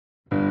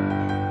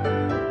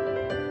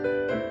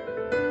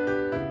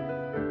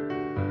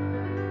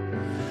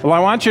Well, I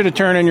want you to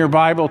turn in your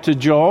Bible to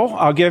Joel.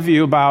 I'll give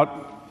you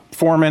about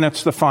 4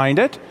 minutes to find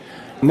it.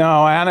 No,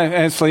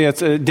 honestly,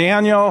 it's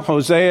Daniel,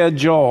 Hosea,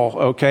 Joel,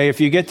 okay?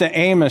 If you get to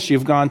Amos,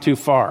 you've gone too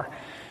far.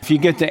 If you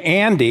get to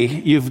Andy,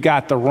 you've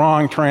got the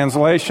wrong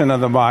translation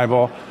of the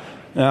Bible.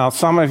 Now,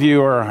 some of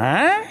you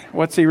are,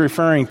 What's he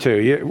referring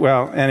to?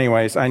 Well,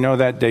 anyways, I know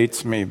that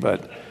dates me,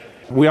 but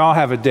we all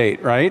have a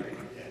date, right?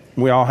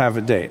 We all have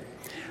a date.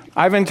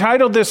 I've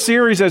entitled this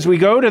series as we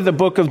go to the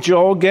book of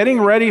Joel,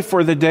 Getting Ready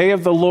for the Day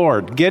of the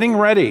Lord. Getting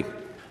ready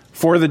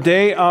for the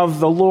day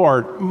of the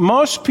Lord.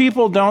 Most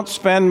people don't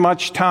spend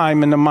much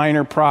time in the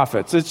minor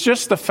prophets. It's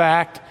just a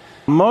fact.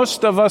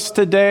 Most of us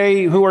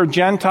today who are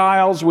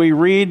Gentiles, we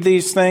read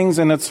these things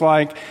and it's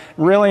like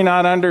really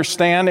not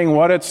understanding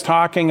what it's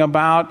talking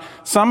about.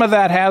 Some of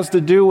that has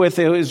to do with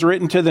it was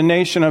written to the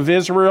nation of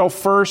Israel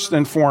first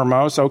and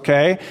foremost,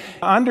 okay?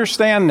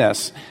 Understand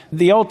this.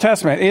 The Old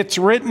Testament, it's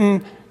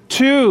written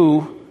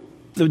to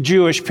the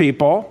Jewish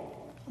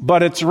people,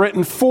 but it's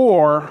written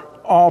for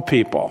all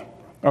people.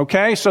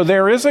 Okay? So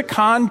there is a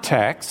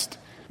context,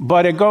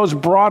 but it goes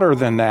broader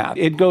than that.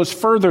 It goes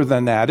further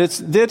than that.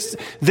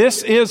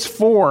 This is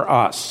for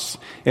us.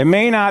 It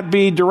may not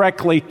be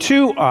directly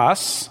to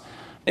us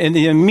in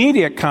the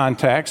immediate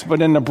context,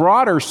 but in the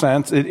broader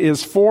sense, it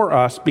is for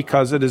us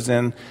because it is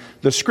in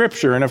the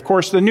Scripture. And of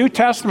course, the New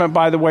Testament,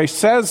 by the way,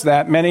 says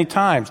that many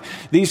times.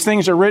 These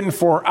things are written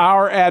for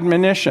our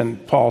admonition,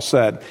 Paul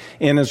said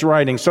in his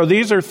writing. So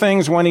these are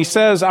things, when he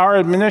says our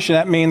admonition,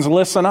 that means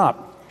listen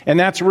up. And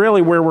that's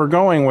really where we're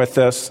going with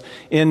this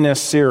in this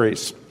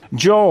series.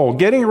 Joel,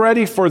 getting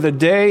ready for the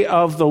day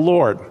of the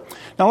Lord.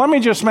 Now let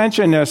me just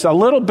mention this, a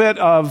little bit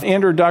of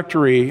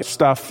introductory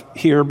stuff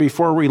here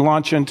before we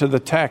launch into the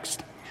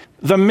text.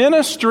 The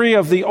ministry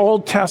of the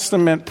Old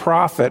Testament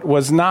prophet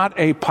was not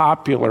a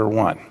popular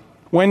one.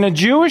 When the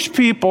Jewish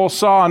people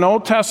saw an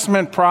Old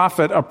Testament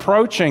prophet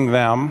approaching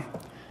them,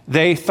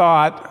 they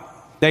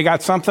thought they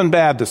got something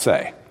bad to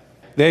say.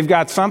 They've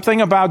got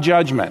something about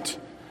judgment.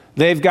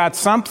 They've got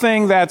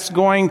something that's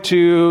going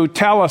to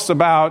tell us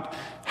about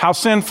how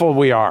sinful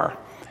we are.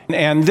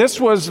 And this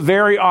was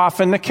very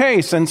often the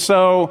case. And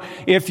so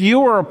if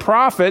you were a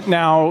prophet,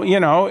 now,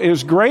 it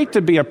was great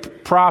to be a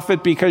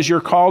prophet because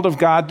you're called of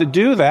God to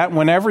do that.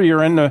 Whenever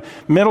you're in the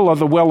middle of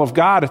the will of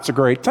God, it's a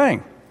great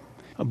thing.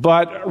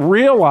 But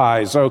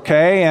realize,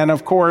 okay, and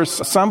of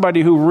course,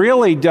 somebody who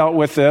really dealt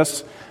with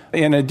this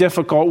in a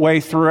difficult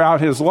way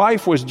throughout his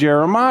life was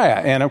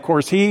Jeremiah. And of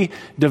course, he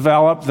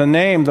developed the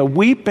name, the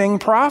weeping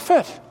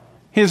prophet.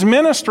 His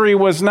ministry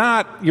was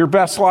not your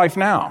best life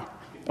now,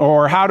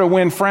 or how to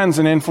win friends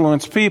and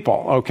influence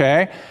people,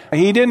 okay?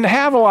 He didn't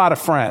have a lot of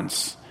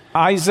friends.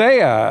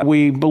 Isaiah,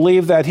 we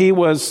believe that he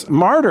was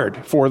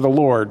martyred for the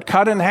Lord,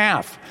 cut in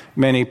half,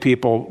 many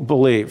people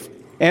believe.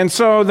 And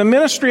so the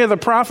ministry of the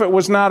prophet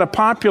was not a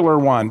popular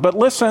one. But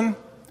listen,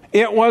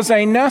 it was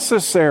a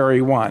necessary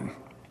one.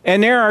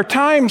 And there are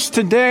times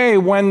today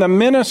when the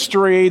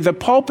ministry, the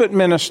pulpit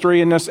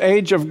ministry in this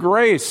age of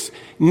grace,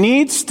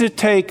 needs to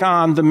take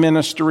on the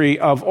ministry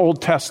of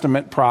Old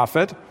Testament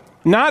prophet,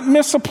 not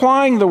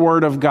misapplying the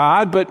Word of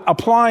God, but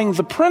applying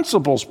the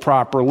principles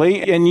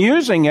properly and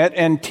using it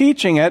and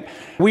teaching it.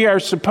 We are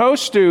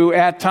supposed to,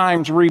 at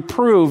times,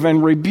 reprove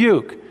and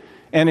rebuke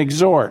and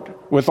exhort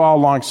with all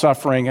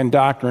long-suffering and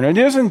doctrine. It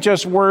isn't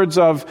just words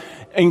of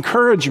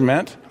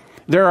encouragement.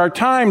 There are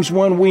times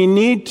when we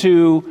need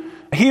to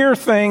hear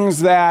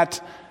things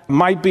that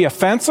might be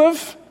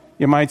offensive.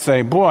 You might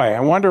say, boy,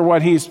 I wonder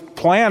what he's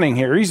planning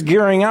here. He's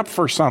gearing up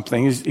for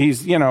something.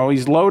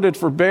 He's loaded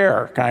for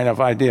bear kind of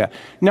idea.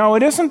 No,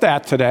 it isn't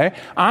that today.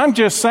 I'm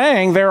just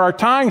saying there are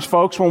times,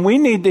 folks, when we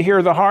need to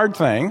hear the hard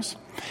things.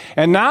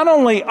 And not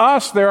only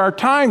us, there are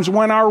times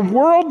when our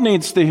world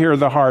needs to hear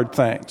the hard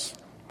things.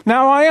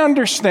 Now, I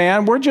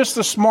understand we're just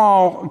a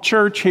small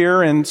church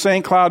here in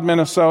St. Cloud,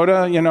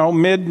 Minnesota,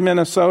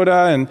 mid-Minnesota,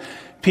 and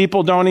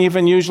people don't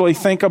even usually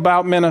think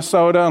about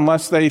Minnesota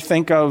unless they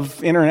think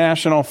of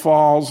International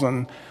Falls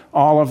and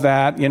all of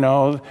that,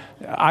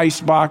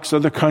 icebox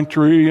of the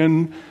country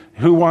and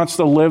who wants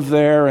to live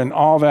there and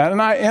all that.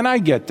 And I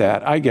get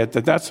that. I get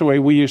that. That's the way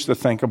we used to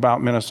think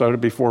about Minnesota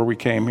before we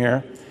came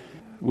here.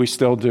 We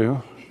still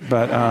do,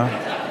 but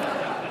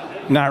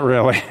not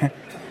really.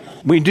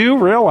 We do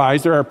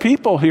realize there are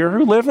people here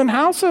who live in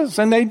houses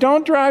and they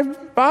don't drive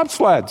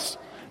bobsleds,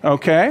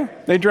 okay?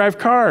 They drive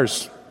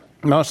cars,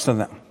 most of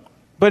them.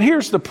 But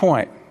here's the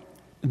point.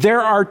 There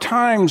are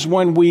times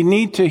when we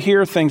need to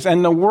hear things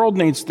and the world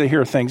needs to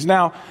hear things.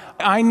 Now,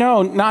 I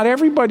know not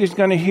everybody's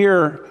going to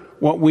hear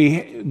what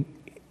we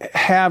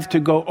have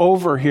to go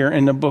over here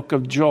in the book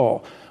of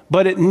Joel,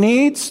 but it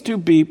needs to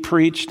be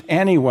preached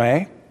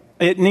anyway.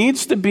 It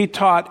needs to be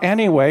taught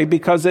anyway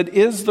because it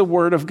is the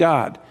Word of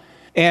God.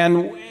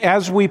 And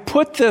as we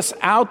put this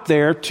out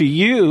there to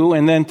you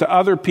and then to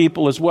other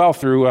people as well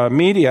through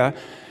media,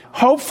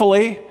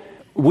 hopefully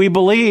we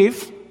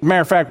believe, matter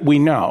of fact, we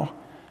know,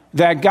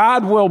 that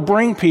God will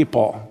bring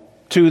people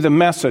to the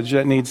message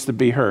that needs to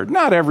be heard.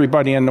 Not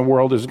everybody in the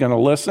world is going to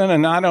listen,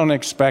 and I don't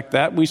expect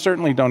that. We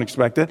certainly don't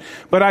expect it.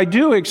 But I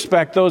do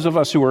expect those of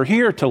us who are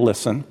here to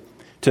listen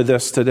to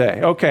this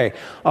today. Okay,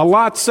 a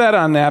lot said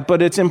on that,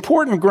 but it's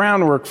important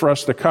groundwork for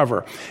us to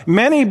cover.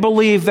 Many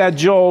believe that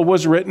Joel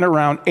was written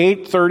around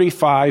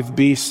 835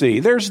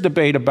 BC. There's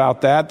debate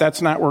about that.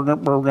 That's not where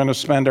we're going to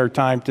spend our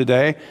time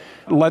today.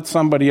 Let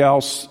somebody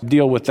else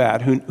deal with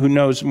that who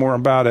knows more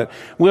about it.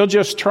 We'll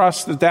just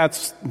trust that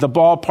that's the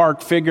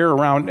ballpark figure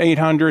around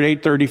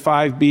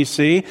 835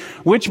 BC,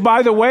 which,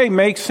 by the way,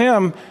 makes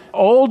him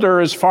older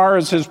as far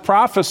as his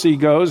prophecy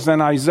goes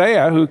than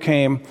Isaiah, who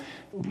came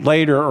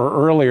later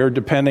or earlier,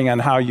 depending on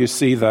how you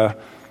see the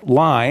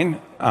line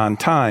on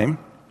time.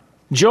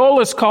 Joel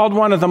is called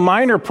one of the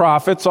minor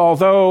prophets,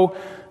 although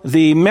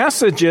the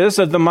messages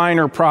of the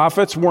minor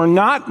prophets were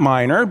not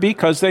minor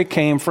because they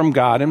came from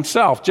God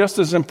himself, just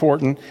as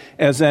important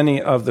as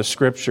any of the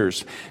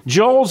scriptures.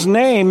 Joel's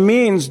name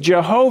means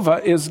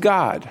Jehovah is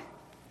God.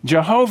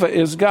 Jehovah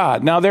is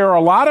God. Now, there are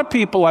a lot of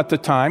people at the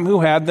time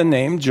who had the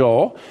name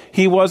Joel.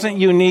 He wasn't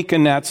unique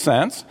in that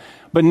sense.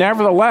 But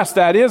nevertheless,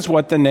 that is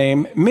what the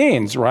name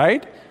means,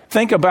 right?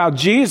 Think about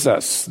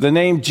Jesus, the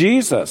name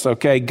Jesus,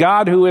 okay?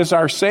 God who is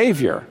our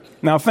Savior.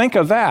 Now think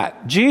of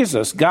that.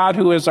 Jesus, God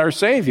who is our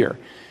Savior.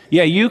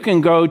 Yeah, you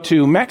can go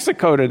to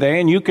Mexico today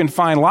and you can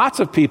find lots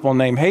of people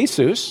named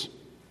Jesus,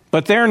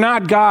 but they're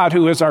not God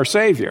who is our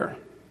Savior.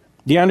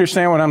 Do you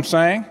understand what I'm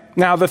saying?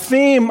 Now, the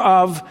theme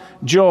of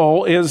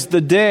Joel is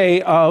the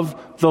day of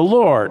the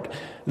Lord.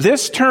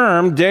 This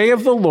term, day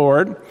of the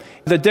Lord,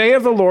 the day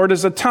of the Lord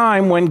is a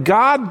time when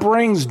God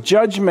brings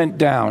judgment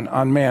down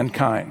on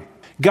mankind.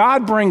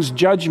 God brings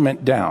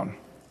judgment down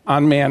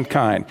on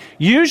mankind.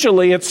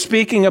 Usually it's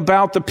speaking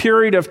about the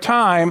period of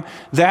time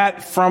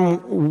that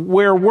from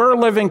where we're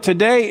living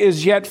today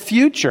is yet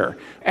future,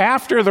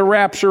 after the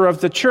rapture of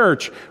the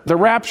church. The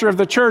rapture of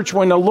the church,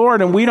 when the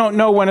Lord, and we don't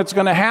know when it's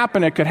going to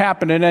happen, it could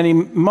happen at any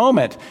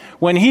moment,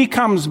 when he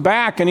comes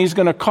back and he's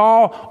going to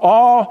call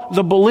all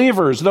the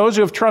believers, those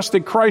who have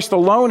trusted Christ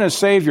alone as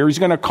Savior, he's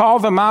going to call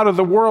them out of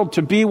the world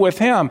to be with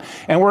him,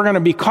 and we're going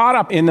to be caught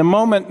up in the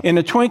moment, in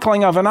the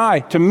twinkling of an eye,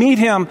 to meet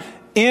him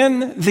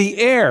in the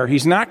air.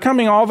 He's not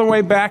coming all the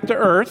way back to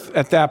earth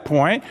at that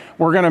point.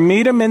 We're going to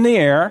meet him in the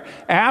air.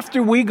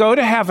 After we go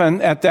to heaven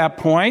at that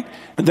point,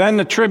 then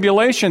the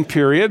tribulation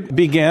period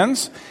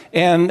begins.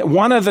 And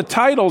one of the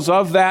titles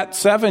of that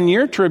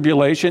 7-year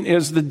tribulation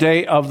is the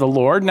day of the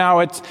Lord. Now,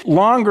 it's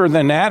longer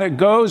than that. It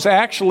goes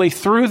actually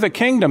through the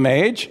kingdom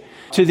age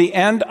to the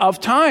end of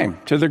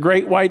time, to the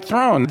great white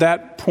throne,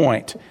 that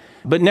point.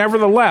 But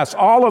nevertheless,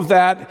 all of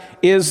that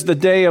is the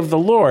day of the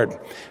Lord.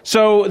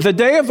 So the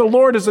day of the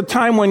Lord is a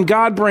time when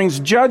God brings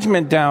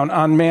judgment down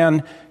on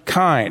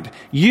mankind.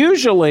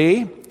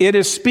 Usually, it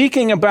is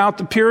speaking about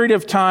the period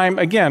of time,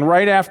 again,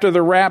 right after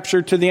the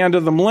rapture to the end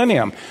of the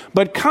millennium.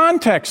 But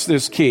context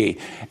is key.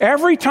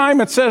 Every time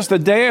it says the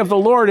day of the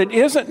Lord, it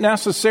isn't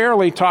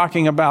necessarily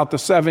talking about the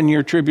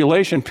 7-year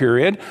tribulation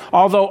period,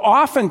 although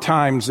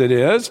oftentimes it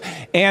is.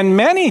 And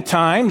many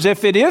times,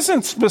 if it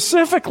isn't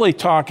specifically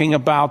talking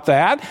about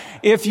that,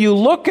 if you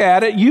look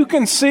at it, you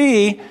can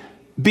see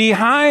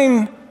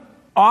behind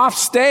off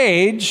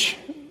stage,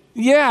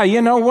 yeah,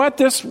 you know what?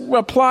 This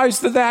applies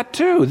to that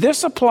too.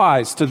 This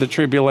applies to the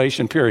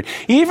tribulation period.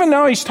 Even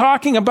though he's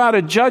talking about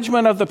a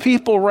judgment of the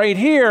people right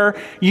here,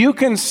 you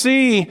can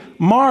see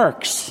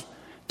marks,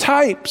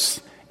 types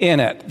in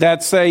it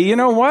that say, you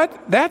know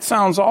what? That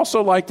sounds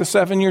also like the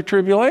 7-year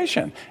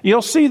tribulation.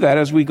 You'll see that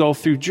as we go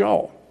through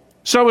Joel.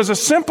 So as a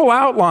simple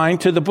outline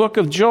to the book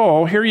of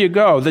Joel, here you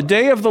go. The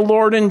day of the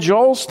Lord in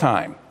Joel's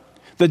time.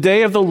 The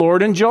day of the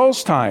Lord in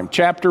Joel's time.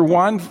 Chapter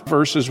 1,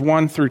 verses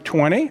 1 through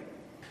 20.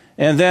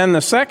 And then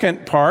the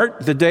second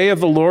part, the day of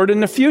the Lord in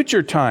the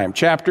future time,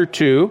 chapter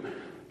 2,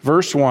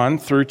 verse 1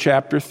 through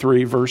chapter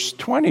 3, verse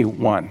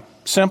 21.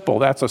 Simple.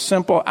 That's a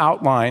simple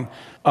outline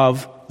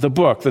of the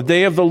book. The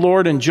day of the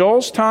Lord in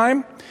Joel's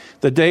time,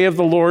 the day of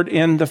the Lord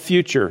in the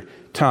future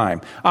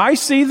time. I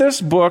see this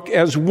book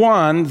as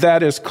one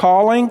that is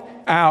calling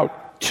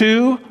out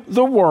to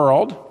the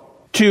world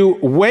to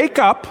wake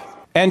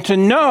up and to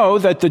know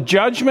that the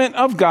judgment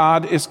of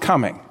God is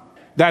coming.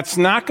 That's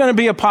not going to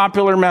be a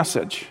popular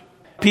message.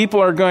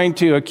 People are going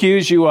to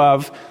accuse you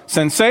of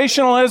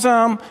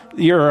sensationalism,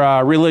 you're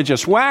a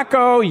religious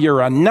wacko,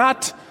 you're a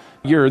nut,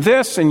 you're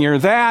this and you're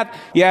that.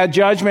 Yeah,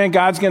 judgment,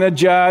 God's going to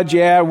judge.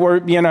 Yeah,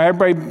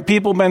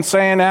 people have been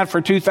saying that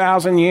for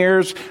 2,000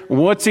 years.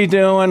 What's he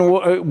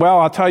doing? Well,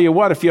 I'll tell you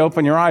what, if you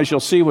open your eyes, you'll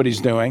see what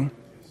he's doing.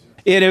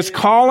 It is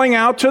calling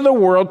out to the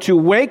world to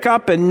wake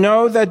up and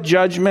know that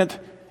judgment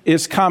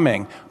is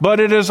coming.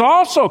 But it is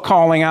also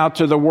calling out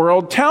to the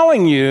world,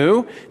 telling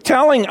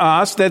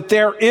us that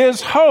there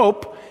is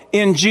hope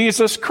in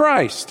Jesus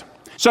Christ.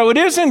 So it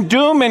isn't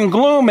doom and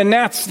gloom and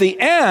that's the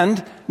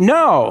end.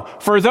 No,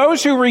 for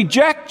those who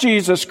reject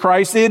Jesus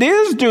Christ, it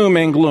is doom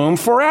and gloom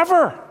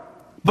forever.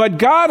 But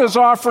God is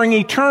offering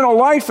eternal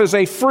life as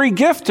a free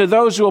gift to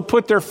those who will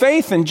put their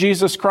faith in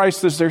Jesus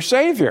Christ as their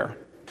Savior.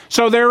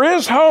 So there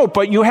is hope,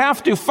 but you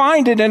have to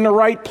find it in the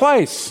right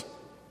place.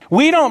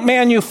 We don't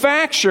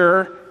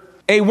manufacture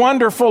a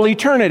wonderful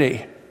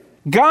eternity.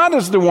 God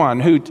is the one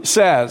who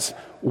says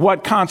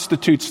what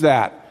constitutes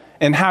that.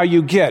 and how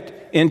you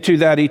get into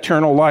that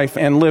eternal life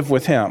and live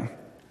with him.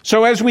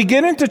 So as we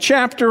get into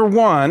chapter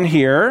 1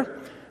 here,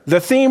 the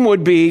theme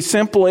would be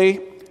simply,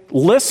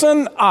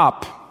 listen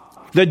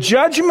up. The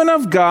judgment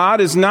of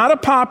God is not a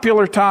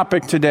popular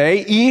topic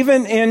today,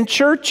 even in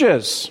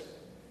churches.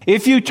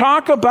 If you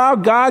talk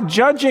about God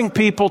judging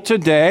people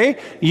today,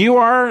 you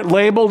are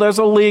labeled as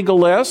a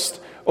legalist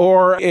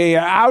or a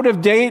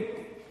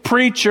out-of-date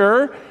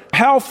preacher.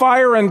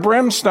 Hellfire and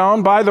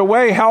brimstone. By the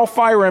way,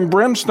 hellfire and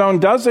brimstone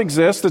does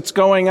exist. It's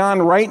going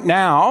on right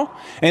now,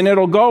 and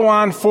it'll go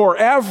on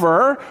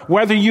forever,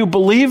 whether you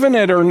believe in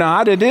it or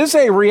not. It is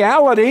a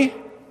reality.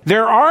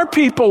 There are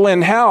people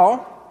in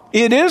hell.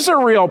 It is a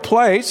real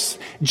place.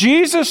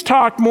 Jesus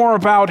talked more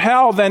about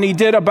hell than he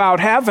did about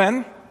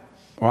heaven.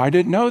 Well, I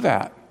didn't know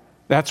that.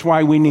 That's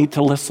why we need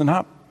to listen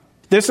up.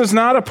 This is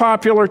not a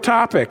popular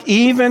topic,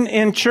 even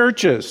in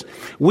churches.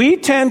 We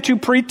tend to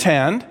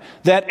pretend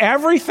that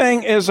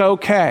everything is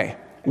okay.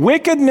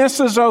 Wickedness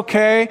is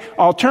okay.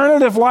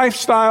 Alternative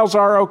lifestyles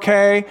are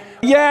okay.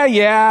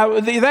 Yeah,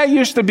 that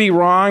used to be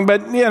wrong,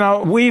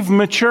 but we've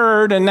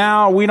matured and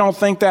now we don't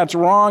think that's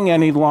wrong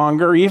any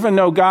longer, even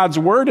though God's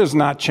word has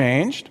not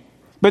changed.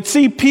 But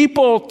see,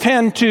 people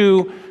tend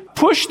to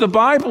push the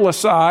Bible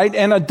aside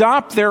and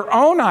adopt their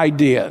own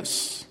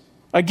ideas.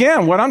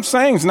 Again, what I'm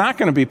saying is not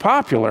going to be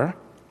popular.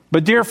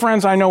 But dear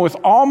friends, I know with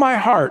all my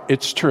heart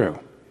it's true.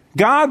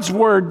 God's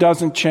word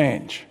doesn't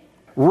change.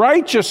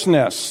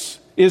 Righteousness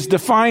is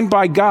defined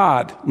by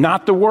God,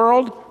 not the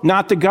world,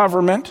 not the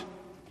government,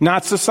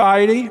 not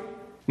society,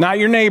 not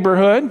your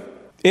neighborhood.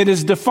 It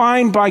is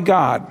defined by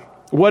God,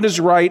 what is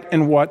right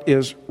and what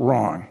is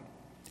wrong.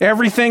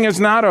 Everything is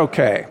not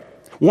okay.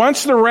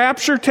 Once the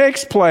rapture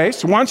takes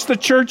place, once the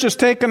church is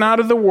taken out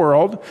of the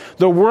world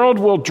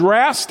will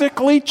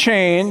drastically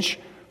change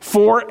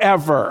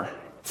forever.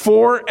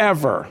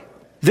 Forever.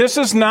 This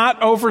is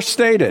not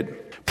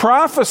overstated.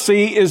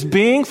 Prophecy is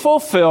being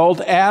fulfilled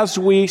as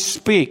we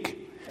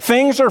speak.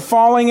 Things are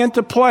falling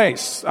into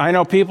place. I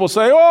know people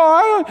say,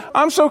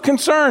 I'm so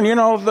concerned.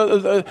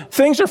 The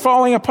things are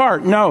falling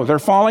apart. No, they're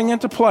falling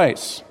into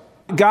place.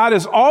 God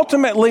is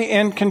ultimately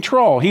in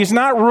control. He's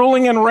not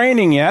ruling and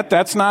reigning yet.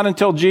 That's not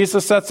until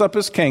Jesus sets up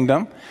his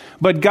kingdom.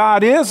 But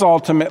God is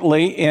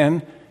ultimately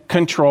in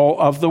control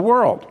of the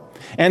world.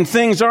 And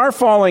things are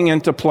falling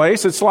into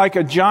place. It's like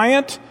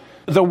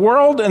the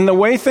world and the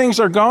way things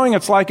are going,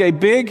 it's like a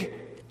big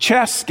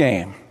chess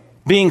game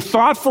being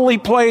thoughtfully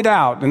played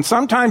out. And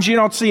sometimes you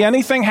don't see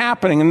anything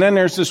happening, and then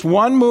there's this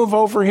one move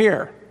over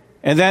here,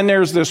 and then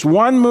there's this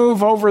one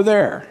move over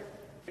there.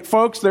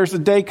 Folks, there's a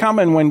day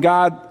coming when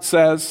God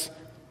says,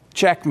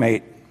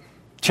 checkmate,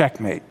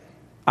 checkmate,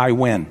 I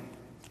win.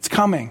 It's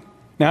coming.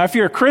 Now, if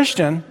you're a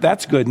Christian,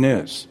 that's good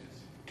news.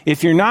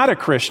 If you're not a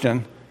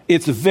Christian,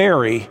 it's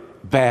very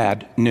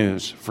bad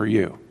news for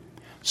you.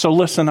 So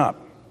listen up.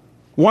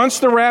 Once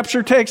the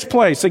rapture takes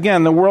place,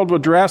 again, the world will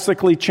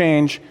drastically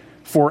change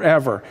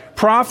forever.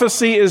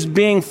 Prophecy is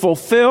being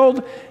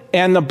fulfilled,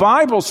 and the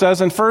Bible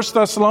says in 1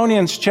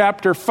 Thessalonians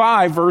chapter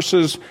 5,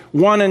 verses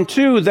 1 and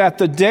 2, that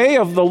the day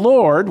of the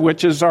Lord,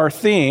 which is our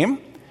theme,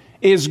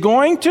 is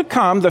going to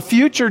come, the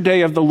future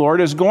day of the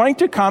Lord is going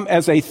to come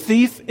as a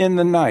thief in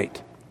the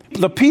night.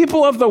 The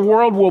people of the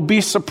world will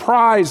be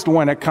surprised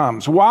when it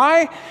comes.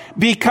 Why?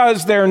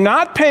 Because they're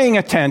not paying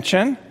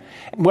attention.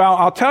 Well,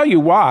 I'll tell you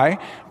why.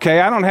 Okay,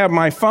 I don't have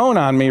my phone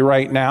on me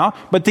right now,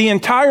 but the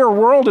entire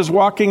world is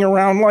walking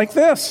around like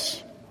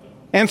this.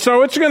 And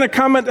so it's going to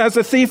come as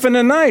a thief in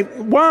the night.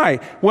 Why?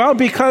 Well,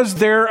 because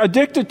they're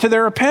addicted to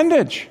their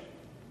appendage.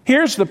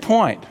 Here's the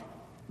point.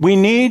 We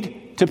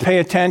need to pay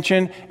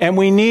attention, and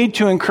we need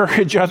to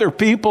encourage other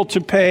people to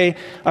pay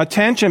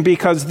attention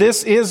because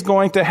this is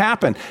going to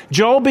happen.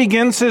 Joel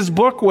begins his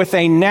book with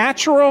a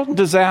natural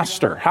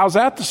disaster. How's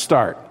that to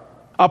start?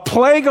 A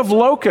plague of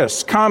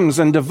locusts comes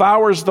and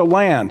devours the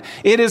land.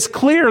 It is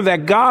clear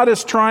that God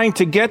is trying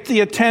to get the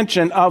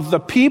attention of the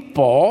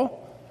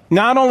people,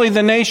 not only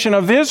the nation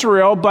of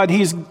Israel, but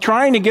he's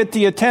trying to get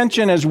the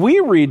attention, as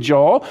we read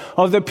Joel,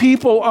 of the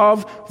people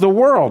of the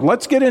world.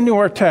 Let's get into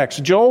our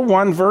text. Joel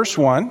 1, verse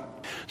 1.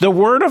 The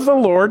word of the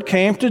Lord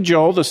came to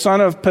Joel, the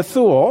son of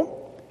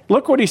Pethuel.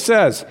 Look what he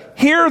says.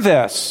 Hear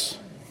this,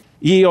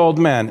 ye old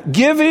men.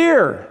 Give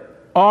ear,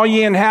 all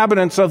ye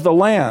inhabitants of the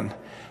land.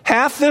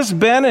 Hath this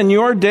been in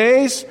your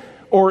days,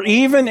 or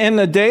even in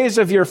the days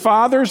of your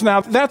fathers?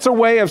 Now, that's a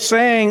way of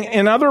saying,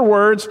 in other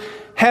words,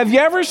 have you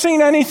ever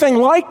seen anything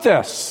like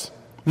this?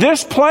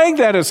 This plague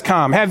that has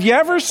come. Have you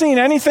ever seen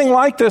anything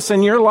like this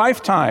in your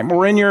lifetime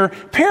or in your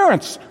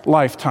parents'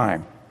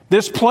 lifetime?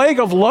 This plague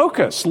of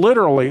locusts,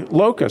 literally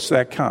locusts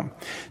that come.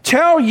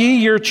 Tell ye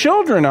your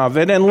children of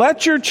it, and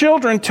let your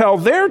children tell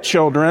their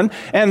children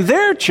and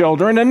their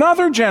children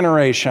another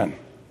generation.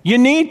 You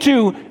need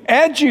to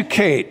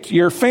educate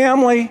your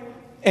family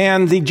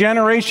and the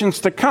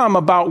generations to come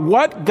about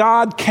what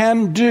God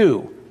can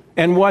do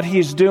and what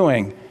he's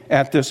doing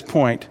at this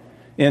point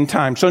in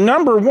time. So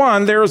number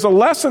one, there is a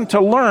lesson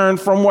to learn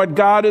from what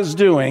God is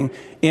doing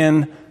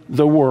in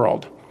the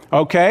world.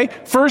 Okay?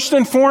 First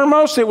and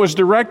foremost, it was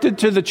directed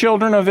to the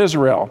children of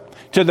Israel.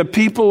 to the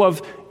people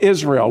of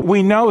Israel.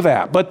 We know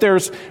that, but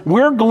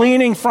we're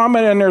gleaning from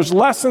it, and there's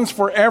lessons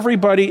for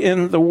everybody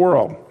in the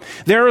world.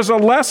 There is a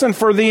lesson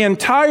for the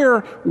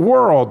entire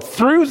world.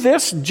 Through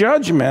this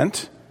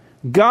judgment,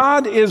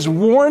 God is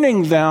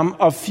warning them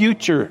of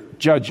future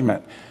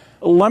judgment.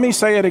 Let me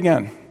say it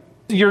again.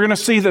 You're going to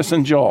see this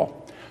in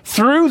Joel.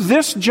 Through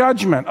this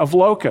judgment of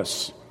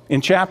locusts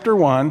in chapter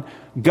 1,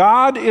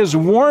 God is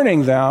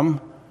warning them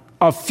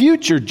of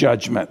future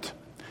judgment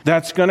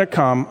that's going to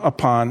come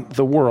upon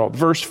the world.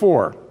 Verse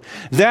 4,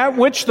 that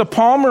which the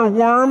palmer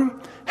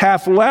worm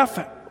hath left,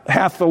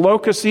 hath the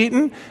locust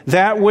eaten.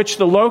 That which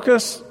the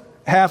locust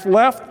hath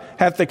left,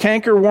 hath the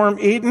cankerworm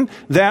eaten.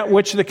 That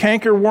which the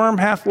cankerworm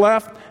hath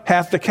left,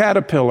 hath the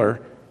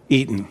caterpillar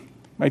eaten. You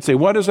might say,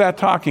 what is that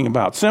talking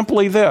about?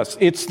 Simply this.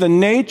 It's the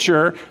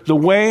nature, the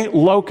way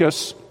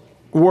locusts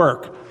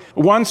work.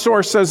 One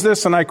source says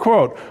this, and I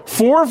quote,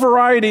 4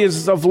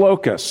 varieties of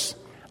locusts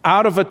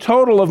out of a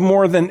total of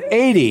more than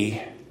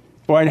 80.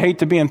 Boy, I'd hate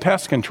to be in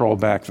pest control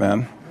back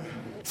then.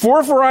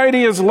 4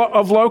 varieties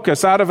of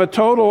locusts out of a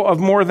total of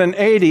more than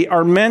 80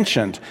 are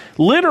mentioned.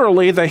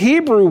 Literally, the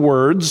Hebrew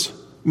words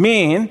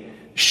mean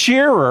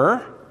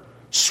shearer,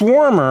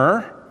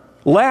 swarmer,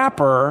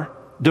 lapper,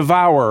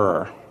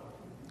 devourer.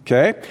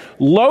 Okay?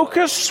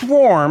 Locust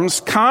swarms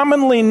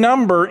commonly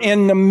number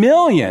in the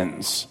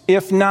millions,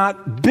 if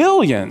not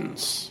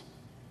billions.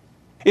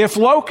 If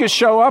locusts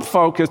show up,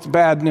 folks, it's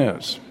bad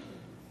news.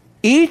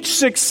 Each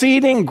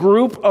succeeding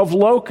group of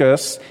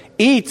locusts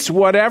eats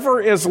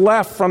whatever is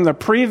left from the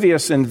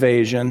previous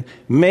invasion,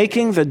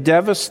 making the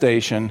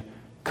devastation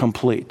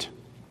complete.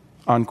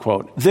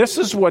 Unquote. This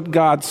is what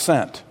God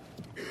sent.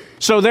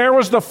 So there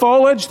was the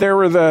foliage, there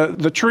were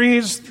the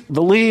trees,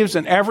 the leaves,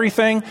 and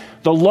everything.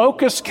 The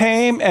locusts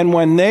came, and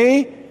when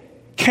they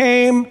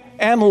came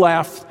and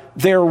left,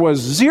 there was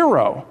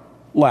 0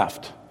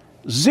 left.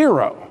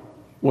 0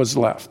 was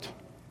left.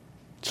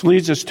 This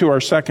leads us to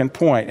our second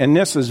point, and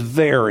this is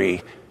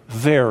very,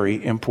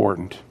 very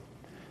important.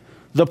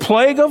 The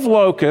plague of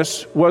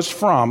locusts was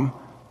from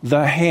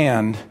the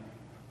hand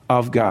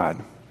of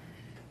God.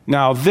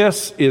 Now,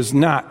 this is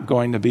not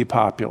going to be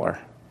popular,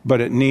 but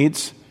it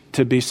needs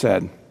to be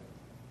said.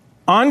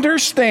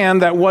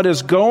 Understand that what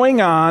is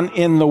going on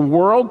in the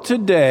world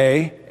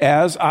today,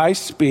 as I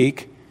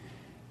speak,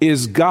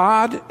 is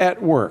God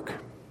at work.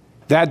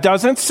 That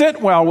doesn't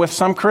sit well with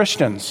some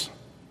Christians.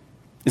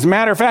 As a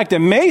matter of fact, it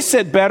may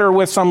sit better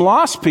with some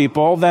lost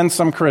people than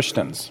some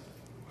Christians.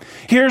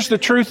 Here's the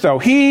truth, though.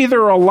 He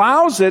either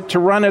allows it to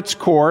run its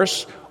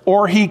course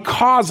or he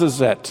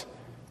causes it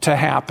to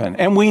happen.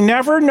 And we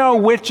never know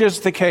which is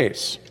the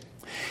case.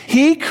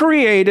 He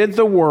created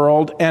the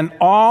world, and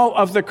all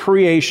of the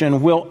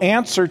creation will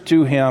answer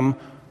to him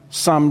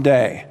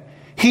someday.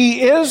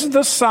 He is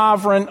the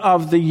sovereign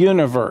of the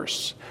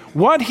universe.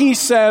 What he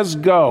says,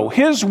 go.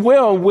 His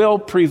will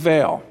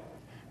prevail.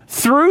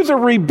 Through the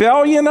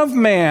rebellion of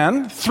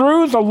man,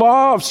 through the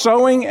law of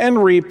sowing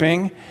and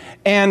reaping,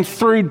 and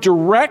through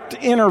direct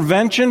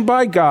intervention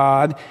by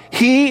God,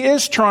 he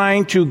is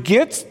trying to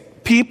get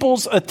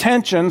people's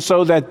attention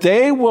so that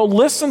they will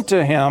listen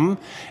to him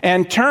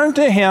and turn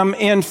to him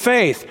in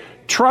faith,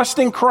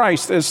 trusting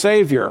Christ as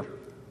Savior.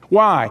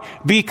 Why?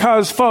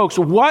 Because, folks,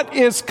 what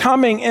is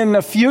coming in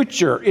the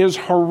future is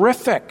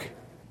horrific.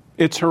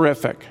 It's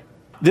horrific.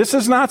 This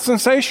is not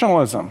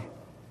sensationalism.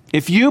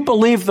 If you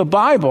believe the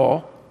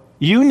Bible,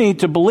 you need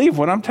to believe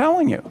what I'm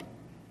telling you,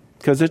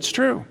 because it's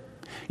true.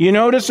 You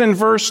notice in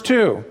verse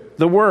 2,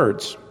 the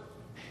words,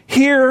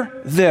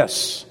 hear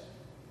this.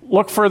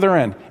 Look further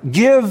in.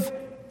 Give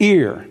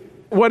ear.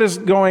 What is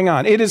going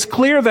on? It is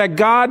clear that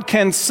God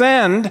can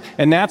send,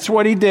 and that's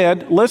what he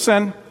did.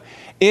 Listen,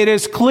 it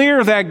is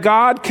clear that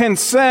God can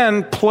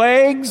send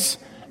plagues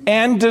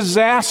and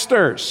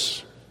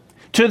disasters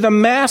to the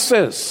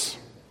masses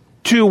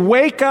to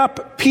wake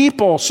up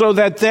people so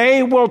that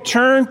they will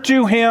turn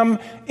to him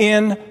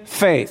in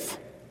faith.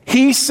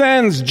 He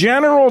sends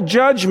general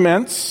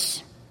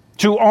judgments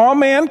to all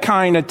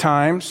mankind at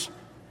times,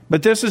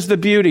 but this is the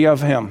beauty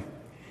of him.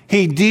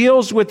 He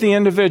deals with the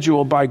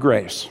individual by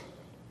grace.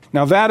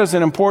 Now that is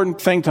an important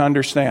thing to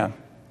understand.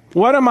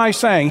 What am I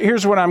saying?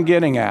 Here's what I'm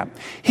getting at.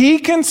 He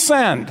can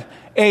send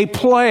a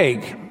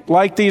plague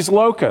like these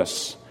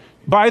locusts.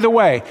 By the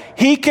way,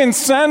 he can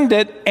send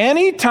it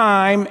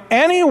anytime,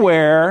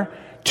 anywhere,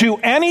 to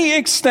any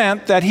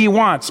extent that he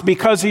wants,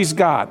 because he's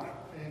God.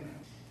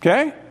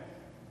 Okay?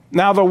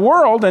 Now the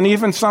world, and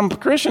even some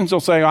Christians will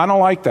say, I don't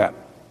like that.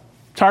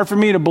 It's hard for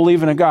me to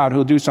believe in a God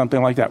who'll do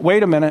something like that.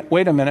 Wait a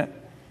minute.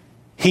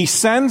 He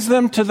sends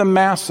them to the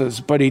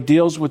masses, but he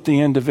deals with the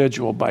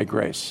individual by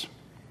grace.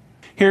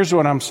 Here's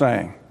what I'm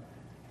saying.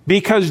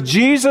 Because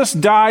Jesus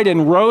died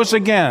and rose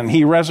again,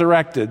 he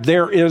resurrected,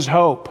 there is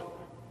hope.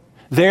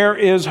 There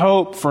is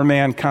hope for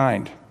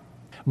mankind.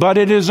 But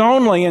it is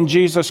only in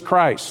Jesus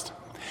Christ.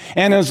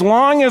 And as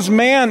long as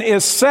man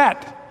is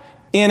set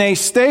in a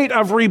state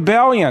of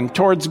rebellion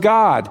towards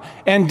God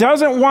and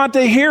doesn't want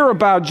to hear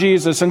about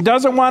Jesus and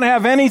doesn't want to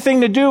have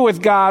anything to do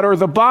with God or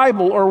the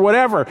Bible or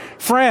whatever,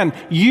 friend,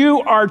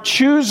 you are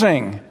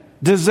choosing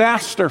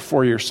disaster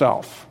for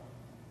yourself.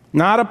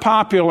 Not a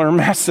popular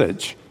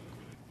message.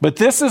 But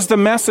this is the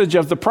message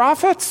of the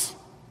prophets.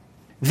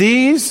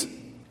 These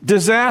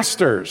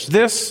disasters,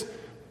 this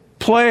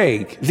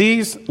plague,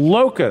 these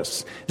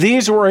locusts,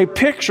 these were a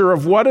picture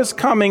of what is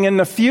coming in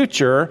the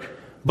future.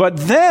 But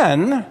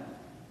then,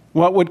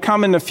 what would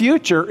come in the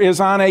future is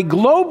on a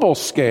global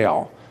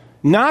scale,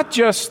 not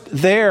just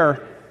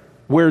there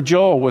where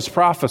Joel was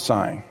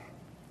prophesying.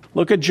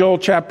 Look at Joel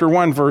chapter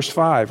 1, verse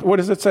 5. What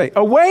does it say?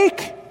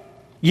 Awake,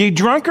 ye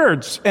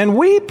drunkards, and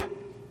weep.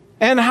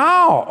 And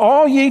how?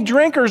 All ye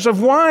drinkers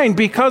of wine,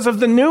 because of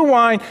the new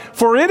wine,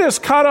 for it is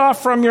cut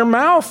off from your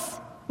mouth.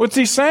 What's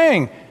he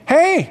saying?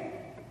 Hey,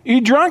 you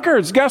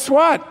drunkards, guess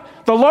what?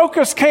 The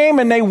locusts came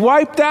and they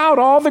wiped out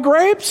all the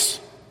grapes.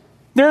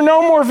 There are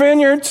no more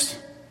vineyards.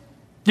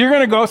 You're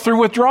going to go through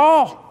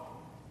withdrawal.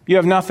 You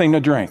have nothing to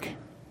drink.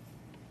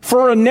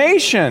 For a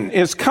nation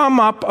is come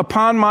up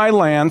upon my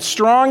land,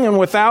 strong and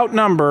without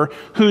number,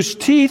 whose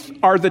teeth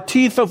are the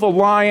teeth of a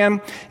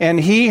lion, and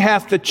he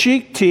hath the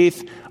cheek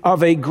teeth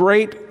of a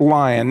great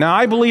lion. Now,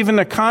 I believe in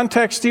the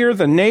context here,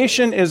 the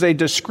nation is a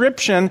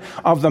description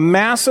of the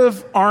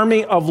massive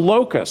army of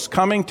locusts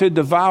coming to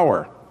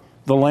devour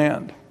the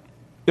land.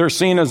 They're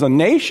seen as a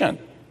nation.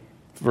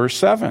 Verse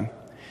 7.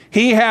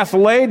 He hath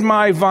laid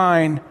my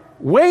vine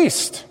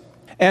waste,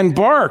 and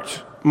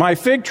barked my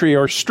fig tree,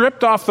 or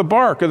stripped off the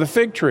bark of the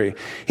fig tree.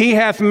 He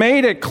hath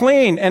made it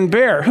clean and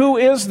bare. Who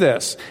is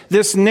this?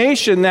 This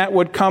nation that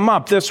would come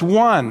up, this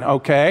one,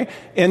 okay?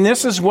 And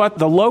this is what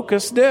the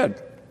locust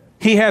did.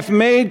 He hath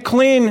made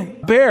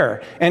clean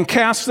bare, and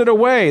cast it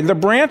away. The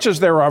branches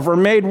thereof are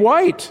made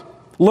white.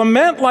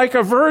 Lament like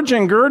a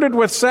virgin girded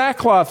with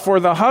sackcloth for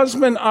the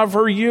husband of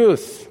her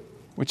youth.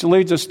 Which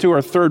leads us to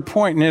our third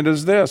point, and it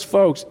is this,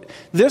 folks.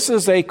 This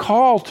is a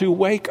call to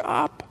wake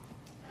up.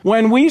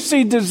 When we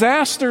see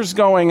disasters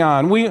going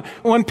on,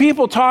 when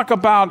people talk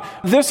about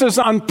this is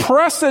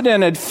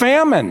unprecedented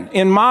famine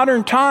in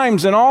modern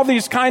times and all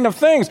these kind of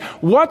things,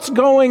 what's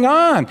going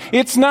on?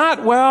 It's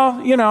not,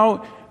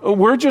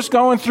 we're just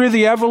going through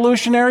the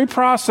evolutionary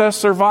process,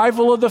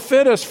 survival of the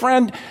fittest.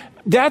 Friend,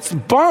 that's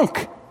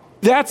bunk.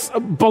 That's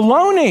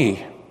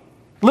baloney.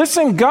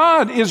 Listen,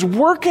 God is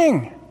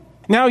working.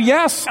 Now,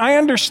 yes, I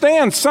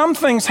understand some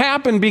things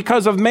happen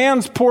because of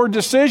man's poor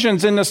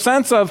decisions in the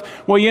sense of,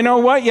 well, you know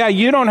what? Yeah,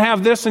 you don't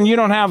have this and you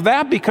don't have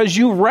that because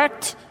you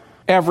wrecked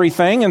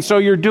everything, and so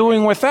you're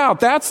doing without.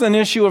 That's an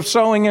issue of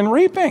sowing and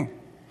reaping.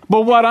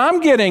 But what I'm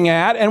getting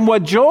at, and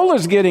what Joel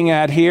is getting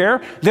at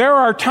here, there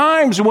are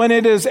times when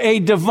it is a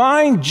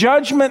divine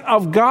judgment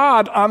of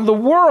God on the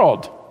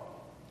world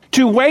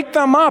to wake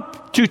them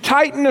up, to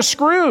tighten the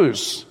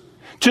screws,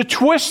 to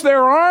twist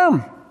their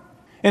arm.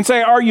 And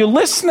say, are you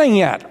listening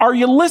yet? Are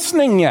you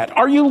listening yet?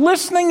 Are you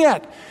listening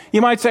yet?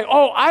 You might say,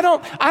 I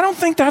don't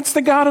think that's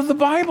the God of the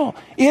Bible.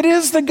 It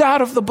is the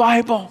God of the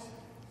Bible.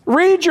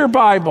 Read your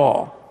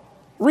Bible.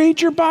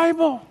 Read your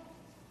Bible.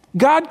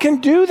 God can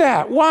do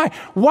that. Why?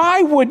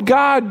 Why would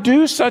God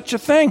do such a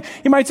thing?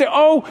 You might say,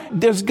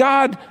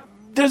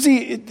 does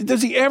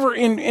he ever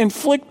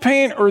inflict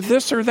pain or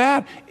this or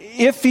that?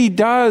 If he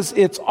does,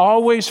 it's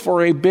always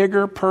for a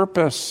bigger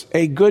purpose,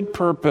 a good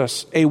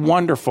purpose, a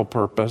wonderful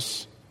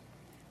purpose.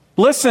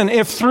 Listen,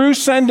 if through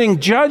sending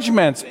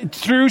judgments,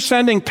 through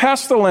sending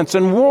pestilence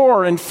and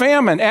war and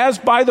famine, as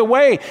by the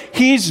way,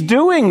 he's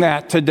doing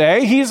that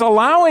today, he's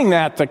allowing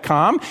that to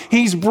come,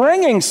 he's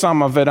bringing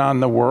some of it on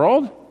the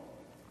world.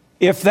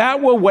 If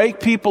that will wake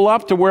people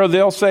up to where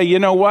they'll say, you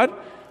know what,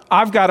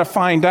 I've got to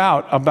find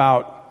out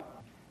about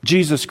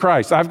Jesus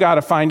Christ. I've got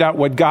to find out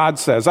what God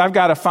says. I've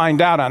got to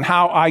find out on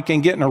how I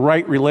can get in a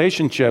right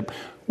relationship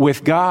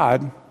with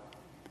God.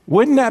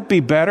 Wouldn't that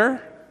be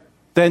better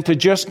than to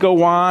just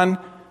go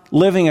on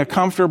living a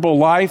comfortable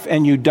life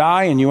and you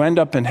die and you end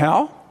up in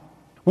hell?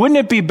 Wouldn't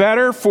it be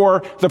better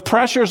for the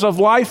pressures of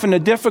life and the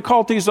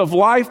difficulties of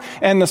life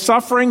and the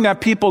suffering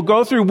that people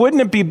go through?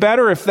 Wouldn't it be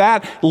better if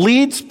that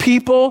leads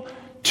people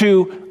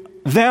to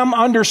them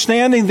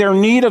understanding their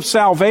need of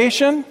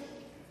salvation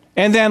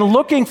and then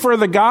looking for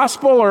the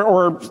gospel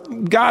or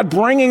God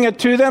bringing it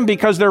to them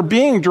because they're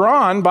being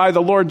drawn by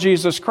the Lord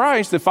Jesus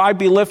Christ? If I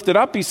be lifted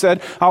up, he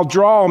said, I'll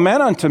draw all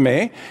men unto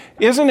me.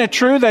 Isn't it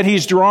true that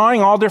he's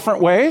drawing all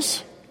different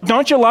ways?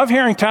 Don't you love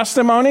hearing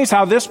testimonies,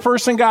 how this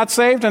person got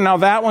saved and how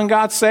that one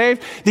got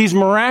saved? These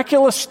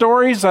miraculous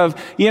stories of,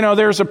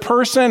 there's a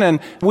person, and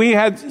we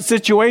had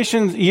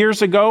situations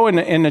years ago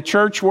in the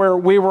church where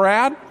we were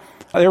at.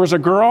 There was a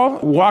girl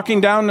walking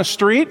down the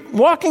street.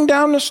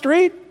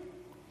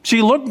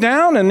 She looked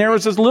down and there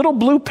was this little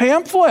blue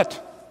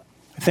pamphlet.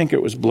 I think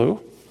it was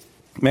blue,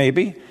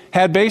 maybe.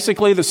 Had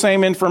basically the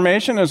same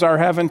information as our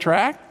Heaven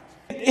Tract.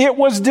 It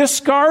was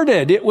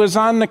discarded. It was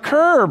on the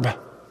curb.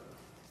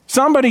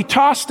 Somebody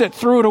tossed it,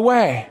 threw it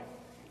away.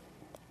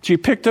 She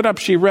picked it up,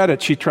 she read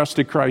it, she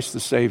trusted Christ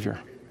the Savior.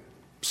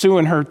 Sue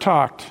and her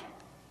talked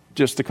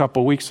just a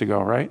couple weeks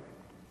ago, right?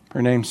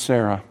 Her name's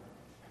Sarah.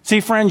 See,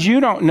 friends, you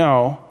don't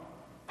know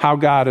how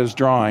God is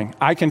drawing.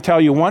 I can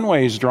tell you one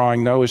way he's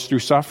drawing, though, is through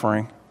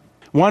suffering.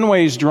 One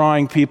way he's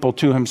drawing people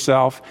to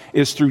himself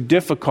is through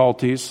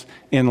difficulties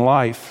in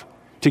life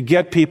to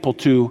get people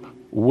to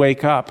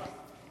wake up.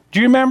 Do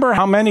you remember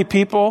how many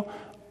people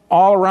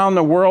all around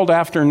the world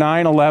after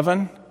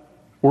 9/11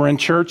 were in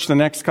church the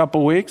next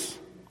couple weeks?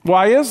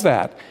 Why is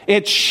that?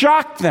 It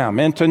shocked them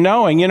into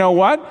knowing, you know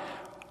what?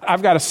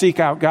 I've got to seek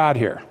out God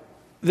here.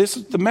 This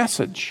is the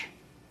message.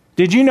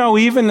 Did you know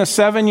even the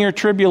 7-year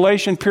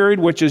tribulation period,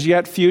 which is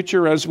yet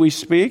future as we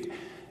speak,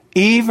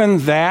 even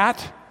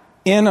that,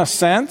 in a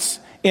sense,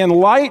 in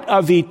light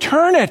of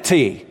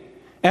eternity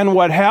and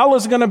what hell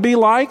is going to be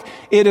like,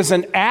 it is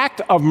an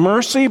act of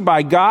mercy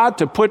by God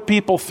to put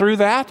people through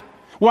that?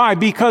 Why?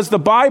 Because the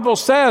Bible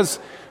says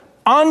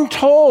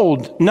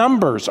untold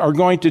numbers are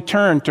going to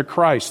turn to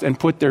Christ and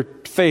put their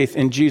faith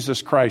in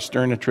Jesus Christ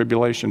during the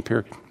tribulation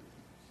period.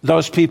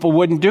 Those people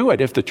wouldn't do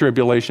it if the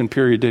tribulation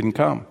period didn't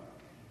come.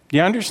 Do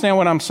you understand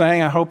what I'm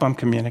saying? I hope I'm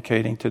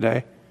communicating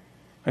today.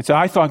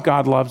 I thought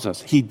God loves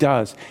us. He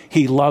does.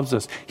 He loves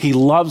us. He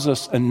loves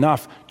us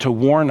enough to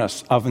warn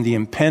us of the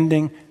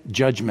impending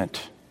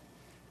judgment.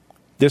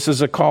 This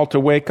is a call to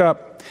wake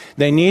up.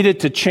 They needed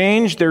to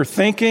change their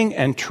thinking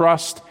and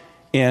trust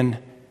in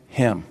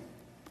Him.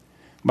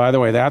 By the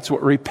way, that's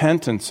what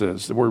repentance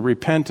is. The word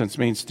repentance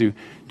means to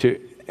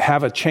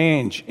have a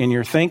change in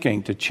your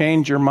thinking, to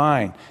change your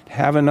mind, to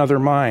have another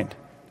mind.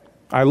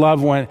 I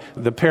love when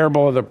the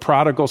parable of the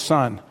prodigal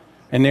son,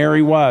 and there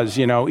he was,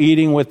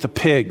 eating with the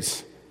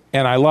pigs.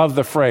 And I love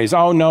the phrase,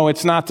 oh no,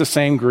 it's not the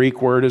same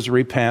Greek word as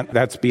repent.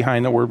 That's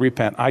behind the word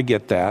repent. I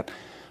get that.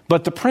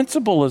 But the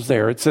principle is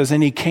there. It says,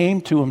 and he came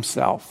to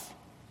himself.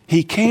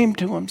 He came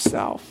to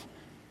himself.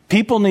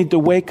 People need to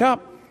wake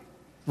up.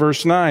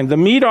 Verse 9, the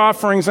meat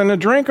offerings and the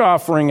drink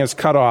offering is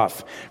cut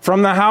off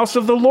from the house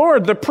of the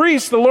Lord. The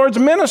priests, the Lord's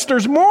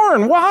ministers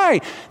mourn.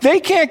 Why? They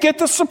can't get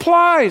the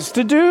supplies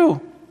to do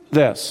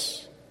this.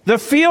 The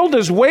field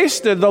is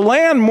wasted, the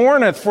land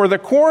mourneth, for the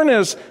corn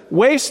is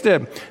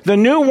wasted. The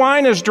new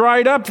wine is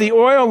dried up, the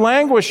oil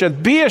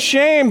languisheth. Be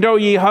ashamed, O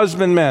ye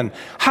husbandmen.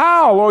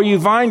 Howl, O ye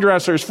vine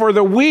dressers, for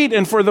the wheat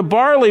and for the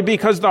barley,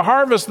 because the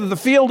harvest of the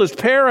field is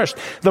perished.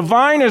 The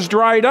vine is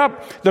dried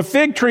up, the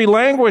fig tree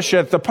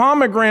languisheth, the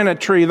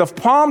pomegranate tree, the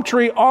palm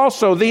tree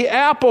also, the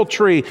apple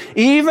tree.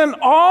 Even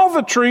all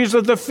the trees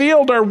of the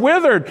field are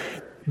withered,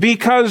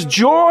 because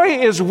joy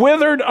is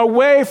withered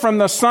away from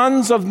the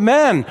sons of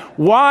men.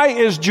 Why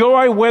is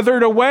joy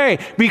withered away?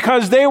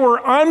 Because they were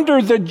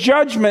under the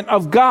judgment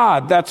of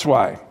God. That's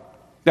why.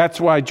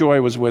 That's why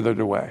joy was withered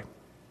away.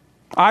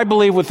 I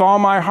believe with all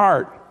my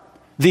heart,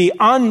 the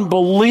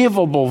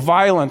unbelievable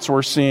violence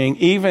we're seeing,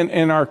 even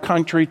in our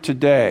country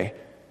today,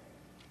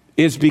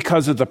 is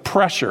because of the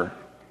pressure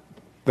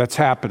that's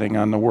happening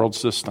on the world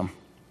system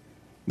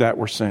that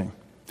we're seeing.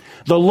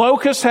 The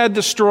locusts had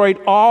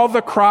destroyed all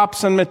the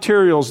crops and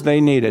materials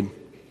they needed.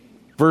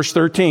 Verse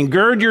 13,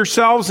 gird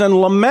yourselves and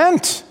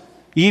lament,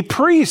 ye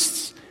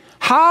priests.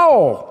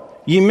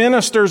 Howl, ye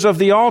ministers of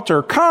the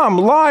altar. Come,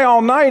 lie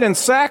all night in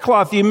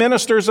sackcloth, ye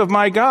ministers of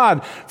my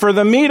God. For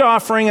the meat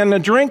offering and the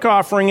drink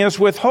offering is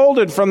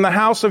withholden from the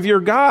house of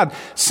your God.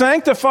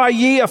 Sanctify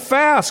ye a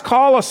fast,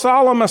 call a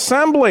solemn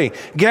assembly.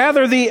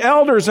 Gather the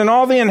elders and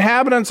all the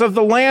inhabitants of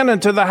the land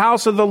into the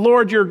house of the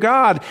Lord your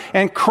God,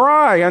 and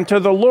cry unto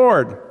the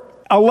Lord.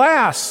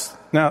 Alas,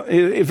 now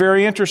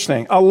very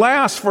interesting.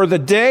 Alas, for the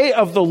day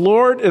of the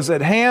Lord is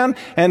at hand,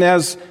 and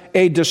as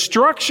a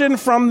destruction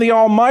from the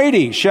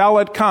Almighty shall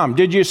it come.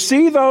 Did you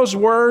see those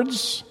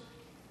words?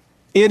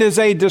 It is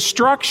a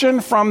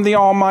destruction from the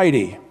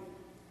Almighty.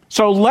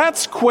 So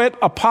let's quit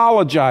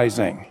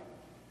apologizing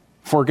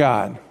for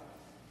God.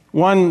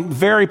 One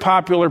very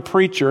popular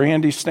preacher,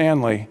 Andy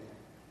Stanley,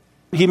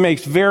 he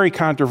makes very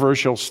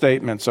controversial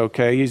statements,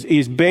 okay?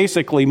 He's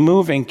basically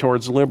moving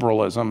towards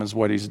liberalism is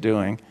what he's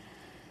doing.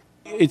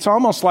 It's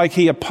almost like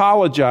he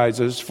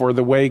apologizes for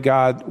the way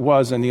God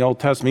was in the Old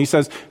Testament. He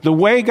says, the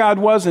way God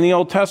was in the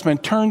Old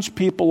Testament turns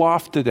people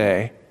off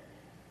today.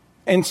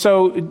 And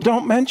so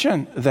don't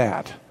mention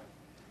that.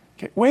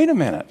 Okay, wait a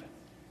minute.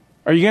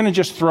 Are you going to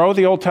just throw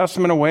the Old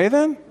Testament away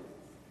then?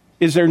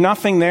 Is there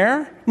nothing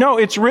there? No,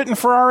 it's written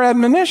for our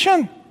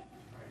admonition.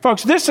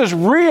 Folks, this is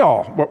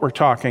real, what we're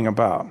talking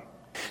about.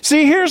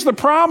 See, here's the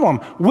problem.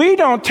 We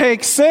don't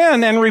take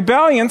sin and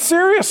rebellion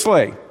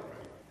seriously.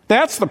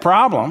 That's the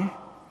problem.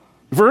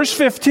 Verse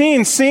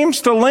 15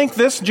 seems to link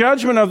this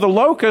judgment of the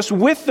locust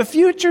with the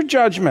future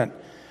judgment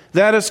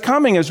that is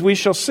coming, as we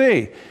shall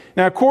see.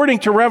 Now, according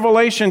to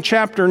Revelation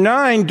chapter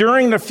 9,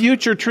 during the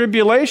future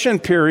tribulation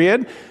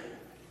period,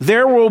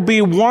 there will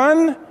be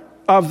one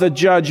of the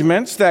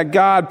judgments that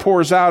God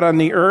pours out on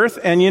the earth,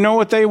 and you know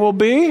what they will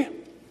be?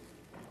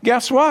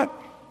 Guess what?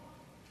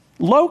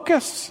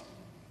 Locusts.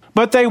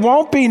 But they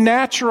won't be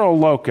natural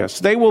locusts.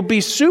 They will be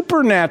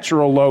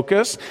supernatural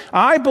locusts.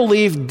 I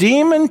believe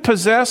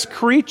demon-possessed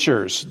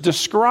creatures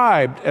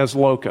described as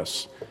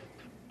locusts.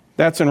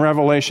 That's in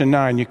Revelation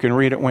 9. You can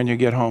read it when you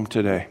get home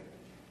today.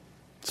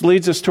 This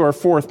leads us to our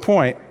fourth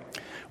point.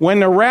 When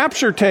the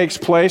rapture takes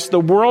place, the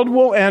world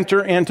will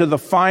enter into the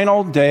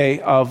final day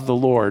of the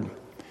Lord.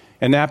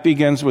 And that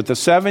begins with the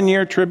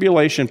 7-year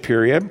tribulation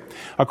period.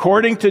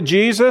 According to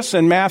Jesus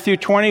in Matthew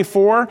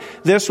 24,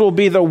 this will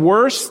be the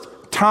worst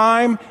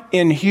time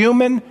in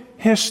human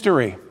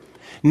history.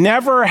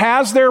 Never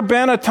has there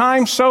been a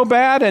time so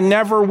bad, and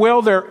never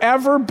will there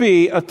ever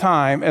be a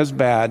time as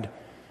bad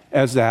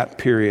as that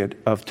period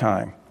of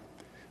time.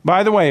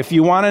 By the way, if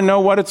you want to know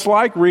what it's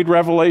like, read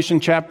Revelation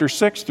chapter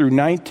 6 through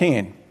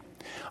 19.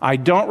 I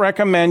don't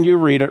recommend you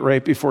read it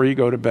right before you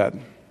go to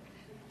bed.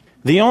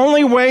 The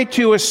only way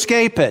to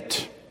escape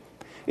it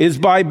is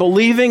by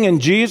believing in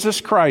Jesus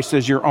Christ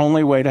as your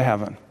only way to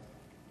heaven.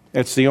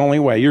 It's the only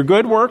way. Your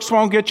good works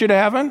won't get you to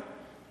heaven.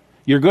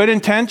 Your good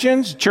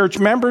intentions, church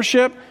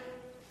membership,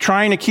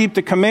 trying to keep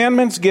the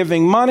commandments,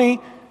 giving money,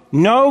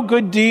 no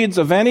good deeds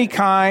of any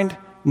kind,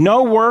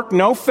 no work,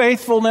 no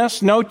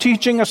faithfulness, no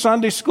teaching a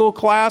Sunday school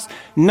class,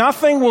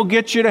 nothing will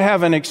get you to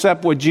heaven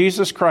except what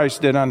Jesus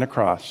Christ did on the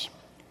cross.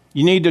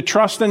 You need to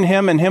trust in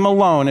Him and Him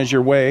alone as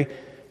your way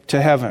to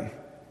heaven.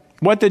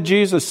 What did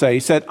Jesus say? He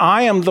said,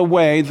 I am the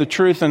way, the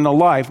truth, and the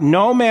life.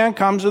 No man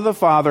comes to the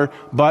Father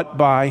but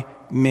by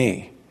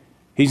me.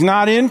 He's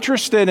not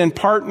interested in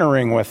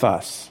partnering with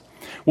us.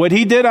 What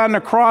He did on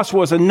the cross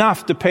was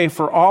enough to pay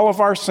for all of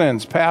our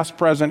sins, past,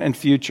 present, and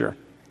future.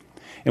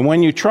 And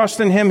when you trust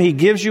in Him, He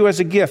gives you as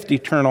a gift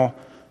eternal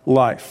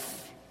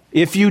life.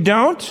 If you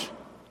don't,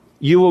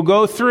 you will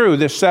go through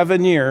this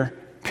 7-year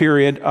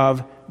period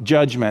of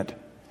judgment.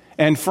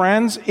 And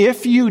friends,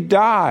 if you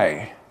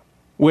die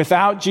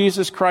without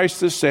Jesus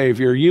Christ as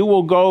Savior, you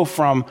will go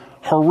from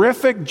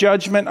horrific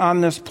judgment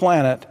on this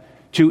planet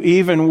to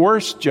even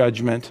worse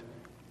judgment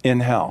in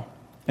hell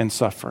and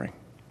suffering.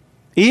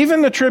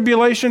 Even the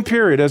tribulation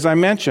period, as I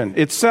mentioned,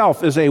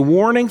 itself is a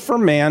warning for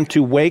man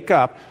to wake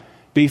up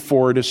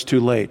before it is too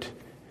late.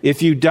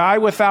 If you die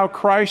without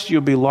Christ,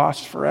 you'll be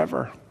lost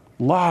forever.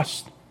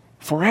 Lost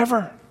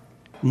forever.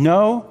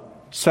 No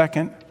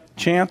second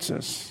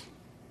chances.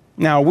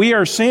 Now, we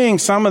are seeing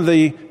some of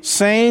the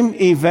same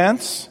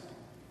events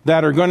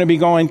that are going to be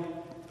going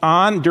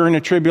on during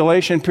the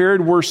tribulation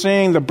period. We're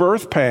seeing the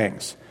birth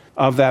pangs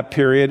of that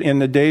period in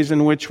the days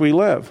in which we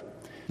live.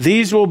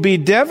 These will be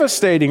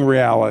devastating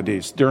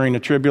realities during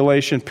the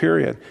tribulation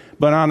period,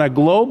 but on a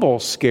global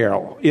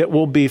scale, it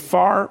will be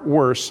far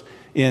worse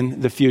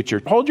in the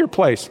future. Hold your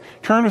place.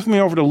 Turn with me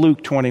over to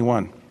Luke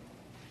 21.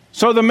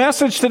 So the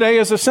message today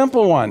is a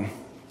simple one.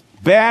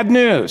 Bad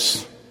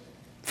news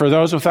for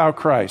those without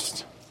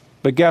Christ.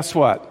 But guess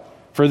what?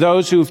 For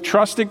those who've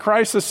trusted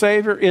Christ as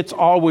Savior, it's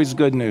always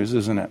good news,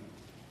 isn't it?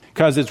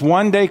 Because it's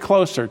one day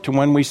closer to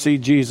when we see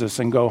Jesus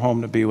and go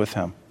home to be with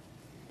Him.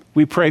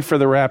 We pray for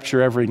the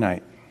rapture every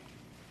night.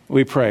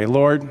 We pray,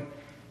 Lord,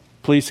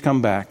 please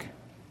come back.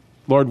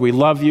 Lord, we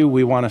love you.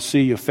 We want to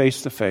see you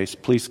face to face.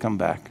 Please come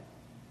back.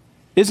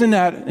 Isn't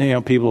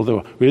that, people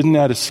do, isn't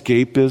that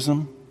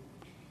escapism?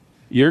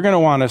 You're going to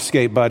want to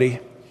escape, buddy.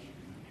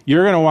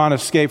 You're going to want to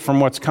escape from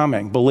what's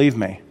coming. Believe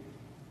me.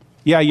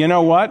 Yeah, you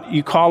know what?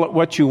 You call it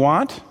what you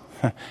want.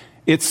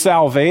 It's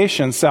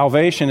salvation.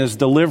 Salvation is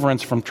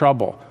deliverance from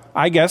trouble.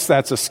 I guess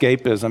that's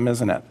escapism,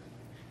 isn't it?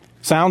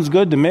 Sounds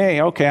good to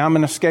me. Okay, I'm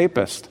an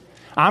escapist.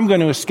 I'm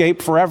going to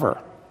escape forever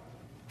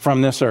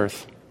from this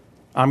earth.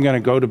 I'm going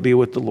to go to be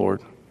with the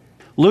Lord.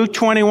 Luke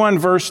 21,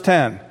 verse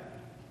 10.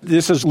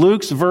 This is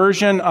Luke's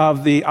version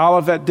of the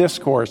Olivet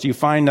Discourse. You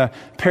find a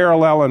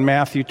parallel in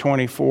Matthew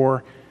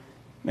 24,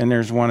 and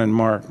there's one in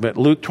Mark. But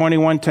Luke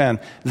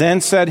 21:10.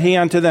 Then said he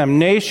unto them,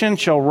 Nation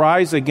shall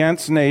rise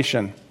against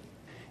nation,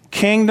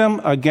 kingdom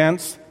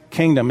against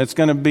kingdom. It's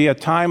going to be a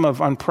time of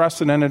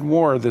unprecedented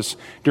war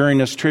during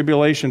this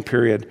tribulation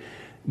period.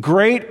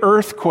 Great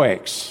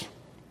earthquakes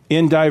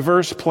in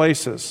diverse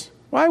places.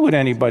 Why would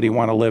anybody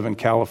want to live in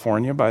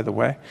California, by the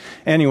way?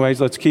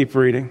 Anyways, let's keep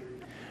reading.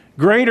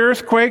 Great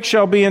earthquakes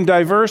shall be in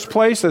diverse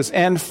places,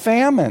 and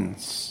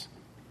famines.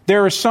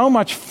 There is so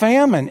much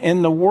famine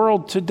in the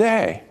world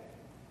today.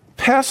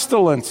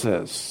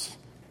 Pestilences,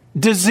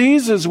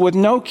 diseases with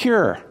no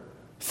cure,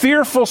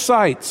 fearful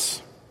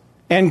sights,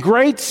 and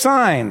great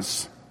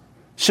signs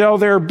shall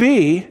there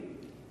be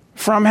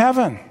from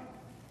heaven.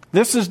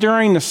 This is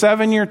during the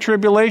 7-year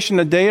tribulation,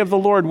 the day of the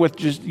Lord,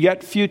 which is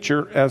yet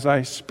future as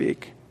I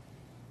speak.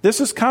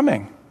 This is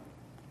coming.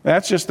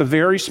 That's just a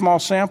very small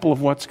sample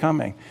of what's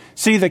coming.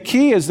 See, the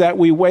key is that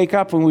we wake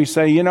up and we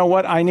say, you know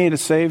what? I need a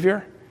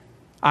Savior.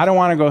 I don't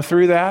want to go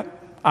through that.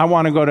 I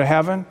want to go to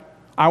heaven.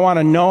 I want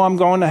to know I'm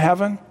going to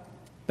heaven.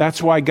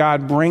 That's why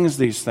God brings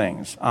these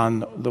things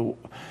on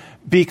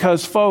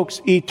because, folks,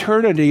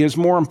 eternity is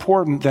more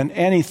important than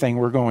anything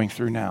we're going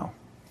through now.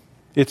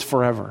 It's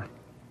forever.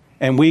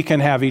 And we can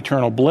have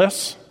eternal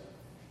bliss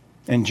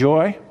and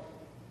joy,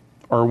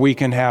 or we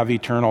can have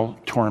eternal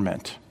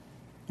torment.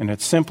 And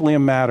it's simply a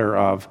matter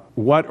of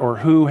what or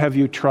who have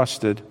you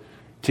trusted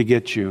to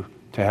get you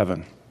to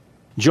heaven.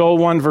 Joel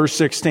 1, verse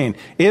 16.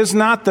 Is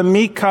not the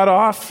meat cut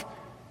off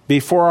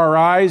before our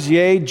eyes?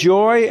 Yea,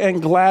 joy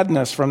and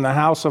gladness from the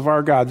house of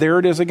our God. There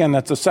it is again.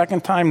 That's the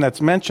second time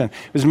that's mentioned.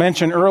 It was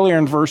mentioned earlier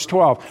in verse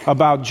 12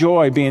 about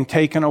joy being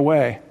taken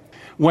away.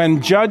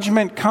 When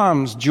judgment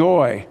comes,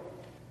 joy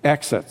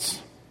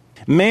exits.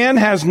 Man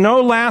has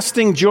no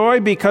lasting joy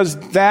because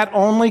that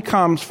only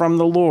comes from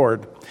the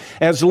Lord.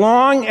 As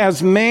long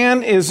as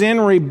man is in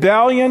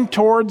rebellion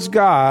towards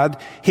God,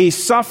 he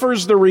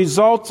suffers the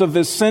results of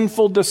his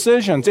sinful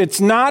decisions. It's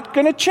not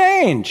going to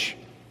change.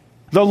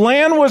 The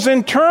land was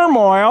in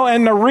turmoil,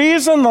 and the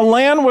reason the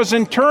land was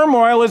in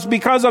turmoil is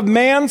because of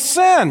man's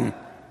sin.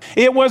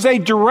 It was a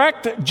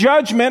direct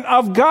judgment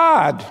of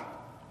God.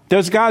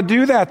 Does God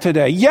do that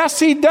today? Yes,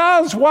 he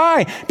does.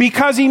 Why?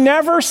 Because he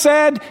never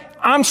said,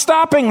 I'm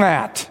stopping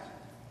that.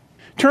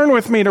 Turn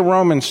with me to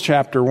Romans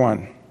chapter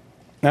 1.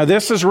 Now,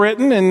 this is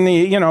written in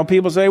the,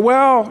 people say,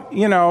 well,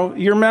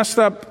 you're messed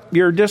up.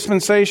 Your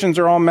dispensations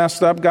are all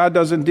messed up. God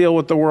doesn't deal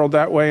with the world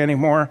that way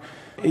anymore.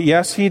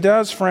 Yes, he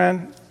does,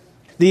 friend.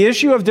 The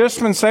issue of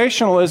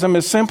dispensationalism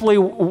is simply,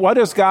 what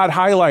is God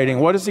highlighting?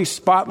 What is he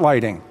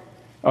spotlighting?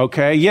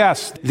 Okay,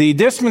 yes, the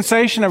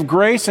dispensation of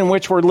grace in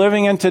which we're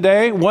living in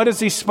today, what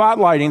is he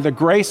spotlighting? The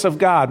grace of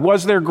God.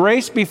 Was there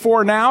grace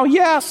before now?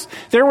 Yes,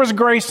 there was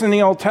grace in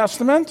the Old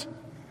Testament.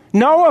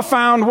 Noah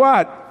found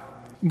what?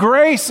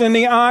 Grace in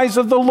the eyes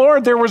of the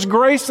Lord. There was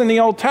grace in the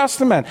Old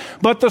Testament.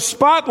 But the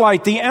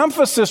spotlight, the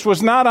emphasis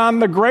was not on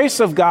the grace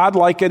of God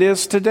like it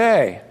is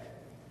today.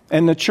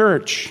 And the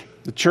church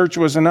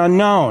was an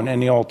unknown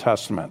in the Old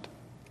Testament.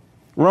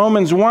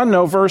 Romans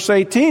 1, verse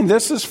 18,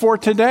 this is for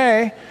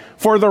today.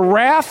 For the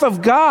wrath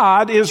of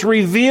God is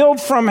revealed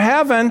from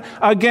heaven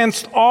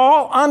against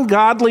all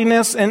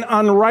ungodliness and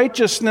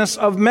unrighteousness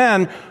of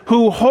men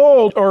who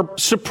hold or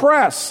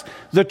suppress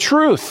the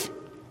truth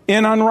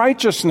in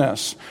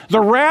unrighteousness. The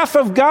wrath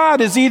of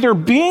God is either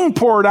being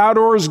poured out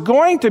or is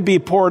going to be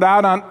poured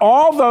out on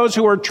all those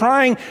who are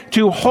trying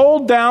to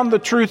hold down the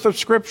truth of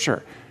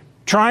Scripture,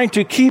 trying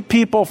to keep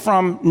people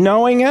from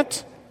knowing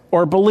it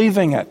or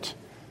believing it.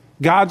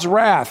 God's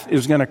wrath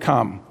is going to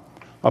come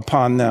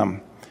upon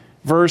them.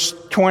 Verse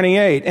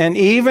 28, and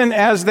even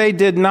as they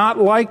did not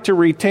like to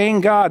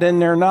retain God in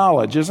their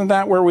knowledge. Isn't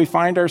that where we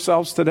find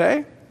ourselves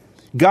today?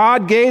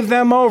 God gave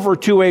them over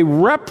to a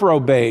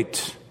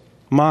reprobate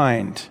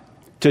mind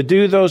to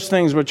do those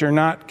things which are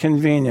not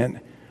convenient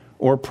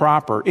or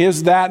proper.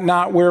 Is that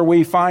not where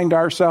we find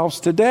ourselves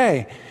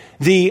today?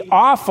 The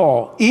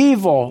awful,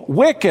 evil,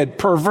 wicked,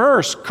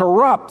 perverse,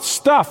 corrupt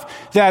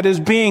stuff that is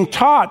being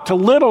taught to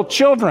little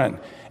children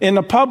in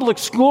the public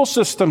school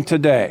system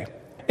today.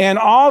 And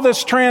all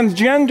this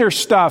transgender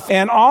stuff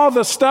and all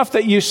the stuff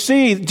that you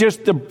see,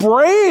 just the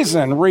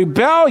brazen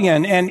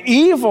rebellion and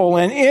evil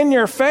and in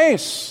your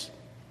face.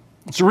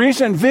 It's a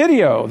recent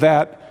video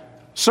that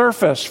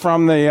surfaced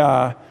from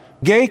the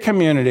gay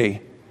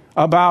community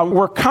about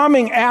we're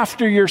coming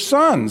after your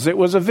sons. It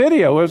was a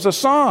video, it was a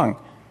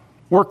song.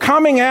 We're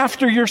coming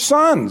after your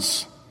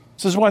sons.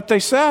 This is what they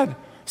said.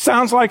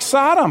 Sounds like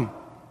Sodom.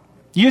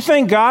 You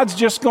think God's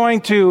just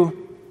going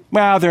to,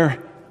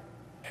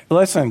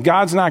 listen,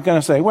 God's not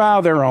going to say,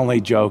 they're only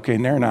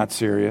joking. They're not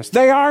serious.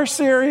 They are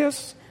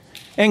serious.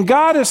 And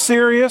God is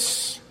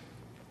serious.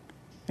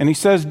 And he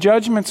says,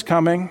 judgment's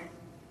coming.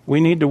 We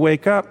need to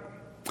wake up.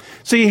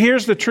 See,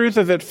 here's the truth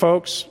of it,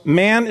 folks.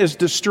 Man is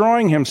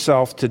destroying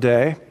himself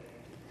today.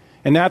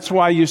 And that's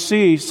why you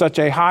see such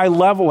a high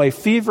level, a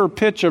fever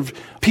pitch of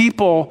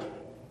people.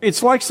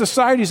 It's like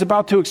society's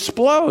about to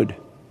explode,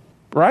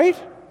 right?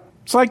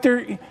 It's like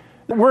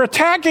we're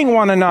attacking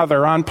one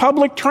another on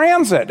public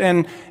transit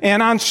and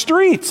on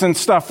streets and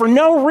stuff for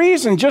no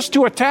reason, just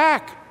to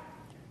attack.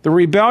 The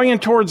rebellion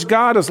towards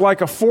God is like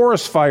a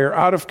forest fire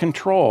out of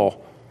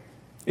control.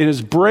 It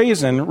is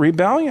brazen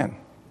rebellion.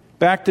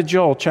 Back to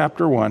Joel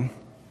chapter 1. It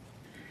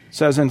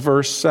says in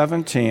verse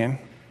 17,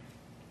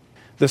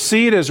 the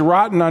seed is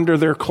rotten under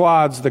their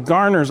clods, the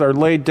garners are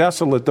laid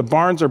desolate, the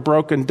barns are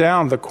broken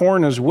down, the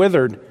corn is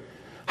withered.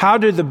 How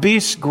do the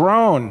beasts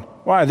groan?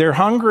 Why, they're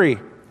hungry.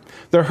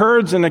 The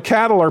herds and the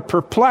cattle are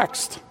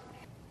perplexed.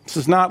 This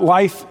is not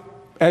life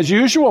as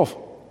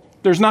usual.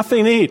 There's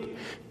nothing to eat.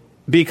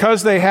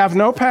 Because they have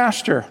no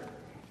pasture.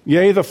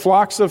 Yea, the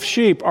flocks of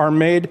sheep are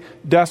made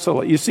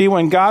desolate. You see,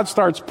 when God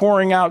starts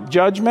pouring out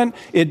judgment,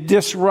 it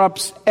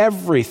disrupts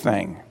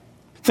everything.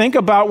 Think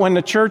about when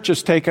the church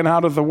is taken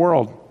out of the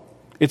world.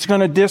 It's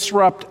going to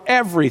disrupt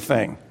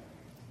everything.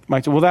 You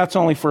might say, that's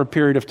only for a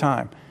period of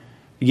time.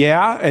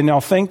 Yeah, and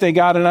they'll think they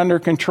got it under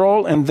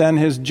control, and then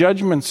his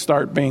judgments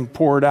start being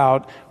poured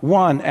out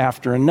one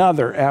after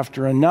another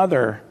after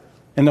another.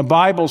 And the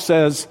Bible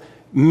says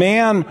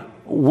man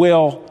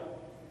will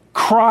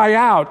cry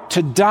out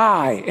to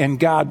die, and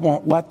God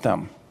won't let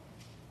them.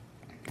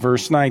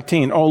 Verse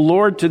 19, O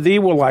Lord, to thee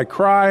will I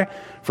cry,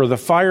 for the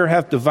fire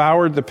hath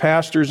devoured the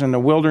pastures in the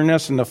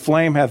wilderness, and the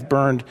flame hath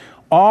burned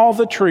all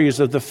the trees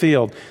of the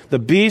field. The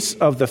beasts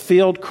of the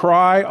field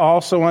cry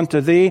also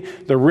unto thee.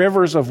 The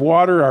rivers of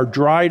water are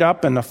dried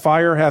up, and the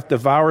fire hath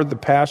devoured the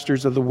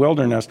pastures of the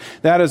wilderness.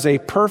 That is a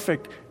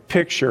perfect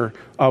picture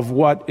of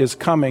what is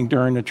coming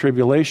during the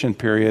tribulation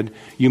period.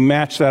 You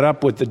match that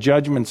up with the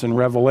judgments in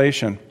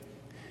Revelation.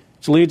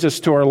 Which leads us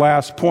to our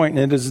last point,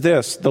 and it is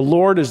this. The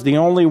Lord is the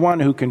only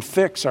one who can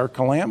fix our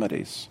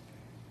calamities.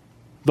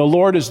 The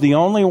Lord is the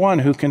only one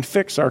who can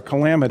fix our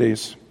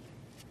calamities.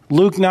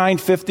 Luke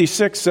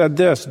 9:56 said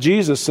this,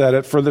 Jesus said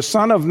it, "For the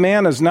Son of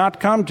Man has not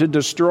come to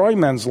destroy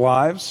men's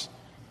lives,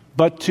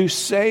 but to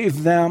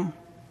save them."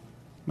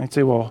 You might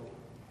say, well,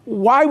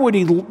 why would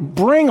he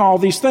bring all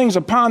these things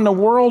upon the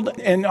world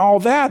and all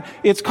that?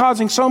 It's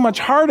causing so much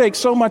heartache,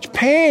 so much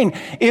pain.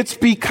 It's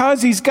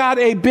because he's got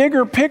a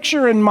bigger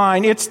picture in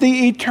mind. It's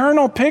the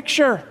eternal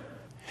picture.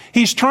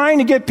 He's trying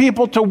to get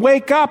people to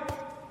wake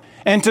up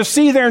and to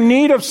see their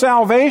need of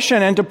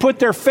salvation and to put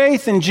their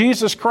faith in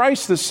Jesus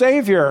Christ, the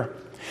Savior.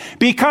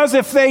 Because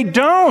if they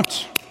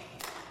don't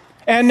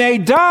and they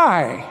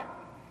die,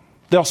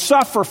 they'll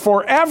suffer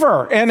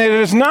forever. And it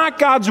is not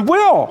God's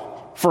will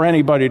for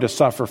anybody to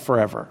suffer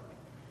forever.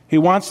 He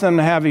wants them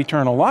to have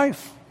eternal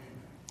life.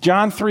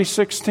 John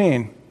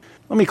 3:16.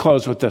 Let me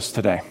close with this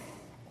today.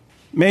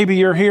 Maybe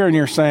you're here and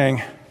you're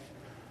saying,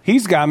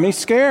 he's got me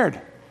scared.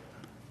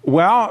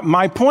 Well,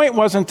 my point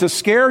wasn't to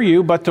scare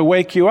you, but to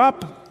wake you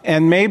up.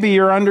 And maybe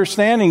you're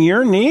understanding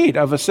your need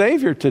of a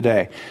Savior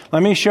today.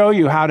 Let me show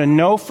you how to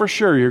know for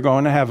sure you're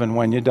going to heaven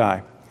when you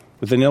die.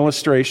 With an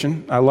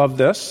illustration. I love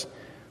this.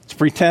 Let's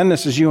pretend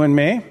this is you and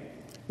me.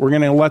 We're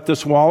going to let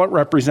this wallet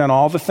represent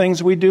all the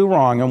things we do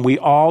wrong, and we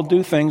all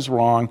do things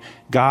wrong.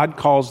 God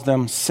calls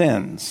them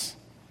sins.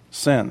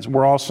 Sins.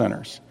 We're all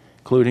sinners,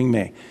 including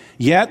me.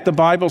 Yet the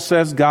Bible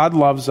says God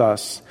loves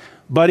us,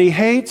 but he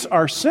hates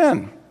our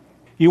sin.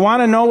 You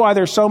want to know why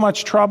there's so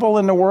much trouble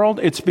in the world?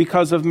 It's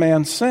because of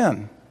man's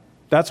sin.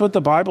 That's what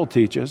the Bible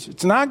teaches.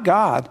 It's not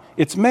God,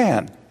 it's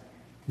man.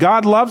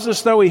 God loves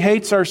us though he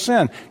hates our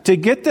sin. To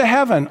get to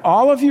heaven,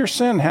 all of your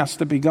sin has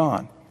to be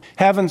gone.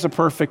 Heaven's a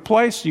perfect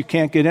place. You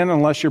can't get in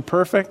unless you're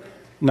perfect.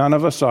 None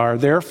of us are.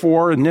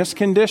 Therefore, in this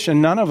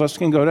condition, none of us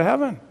can go to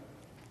heaven.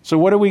 So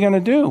what are we going to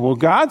do? Well,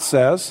 God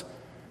says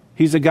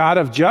he's a God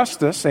of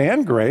justice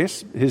and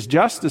grace. His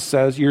justice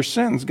says your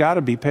sin's got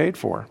to be paid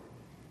for.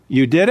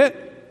 You did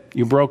it.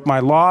 You broke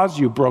my laws.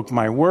 You broke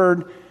my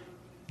word.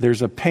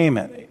 There's a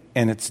payment,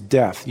 and it's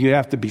death. You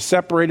have to be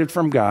separated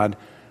from God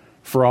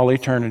for all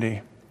eternity.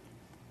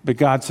 But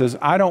God says,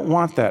 I don't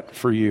want that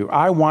for you.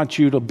 I want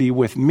you to be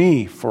with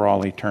me for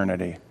all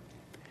eternity.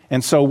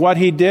 And so what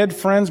he did,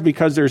 friends,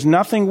 because there's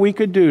nothing we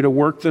could do to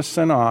work this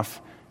sin off.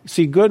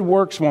 See, good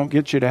works won't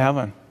get you to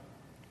heaven.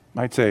 You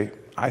might say,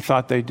 I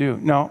thought they do.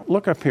 No,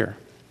 look up here.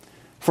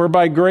 For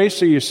by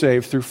grace are you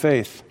saved through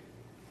faith,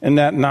 and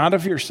that not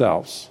of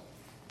yourselves.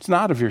 It's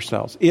not of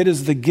yourselves. It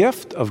is the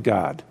gift of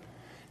God,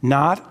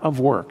 not of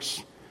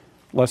works,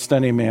 lest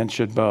any man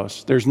should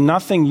boast. There's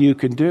nothing you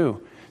can do.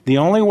 The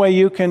only way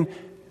you can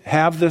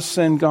have this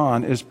sin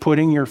gone is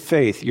putting your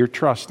faith, your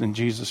trust in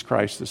Jesus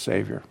Christ, the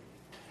Savior.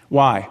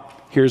 Why?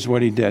 Here's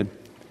what he did.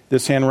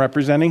 This hand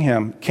representing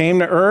him came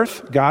to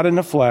earth, God in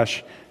the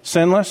flesh,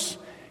 sinless.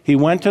 He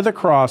went to the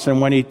cross,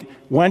 and when he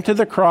went to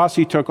the cross,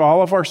 he took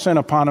all of our sin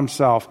upon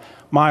himself.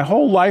 My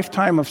whole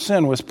lifetime of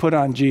sin was put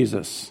on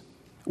Jesus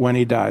when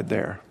he died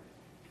there.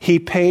 He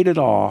paid it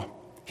all.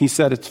 He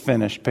said it's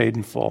finished, paid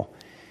in full.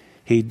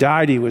 He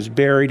died, he was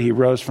buried, he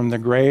rose from the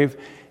grave.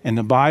 And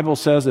the Bible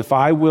says if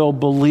I will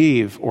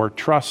believe or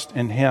trust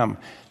in him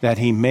that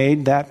he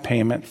made that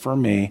payment for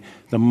me,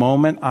 the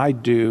moment I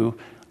do,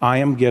 I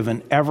am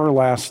given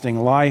everlasting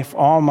life.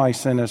 All my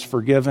sin is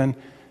forgiven.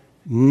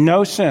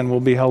 No sin will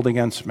be held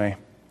against me.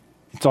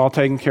 It's all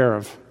taken care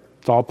of.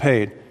 It's all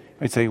paid.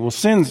 I'd say, well,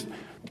 if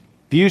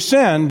you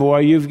sin, boy,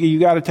 you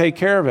got to take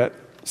care of it.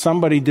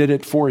 Somebody did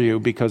it for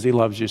you because he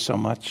loves you so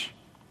much.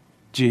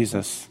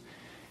 Jesus.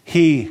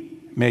 He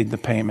made the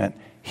payment.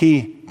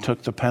 He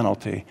took the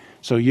penalty.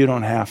 So you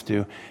don't have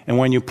to. And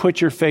when you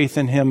put your faith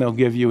in him, he'll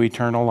give you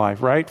eternal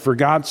life, right? For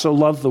God so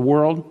loved the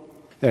world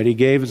that he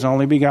gave his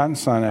only begotten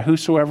Son, that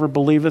whosoever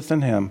believeth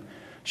in him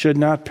should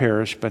not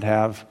perish, but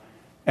have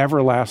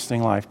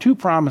everlasting life. Two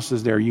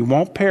promises there. You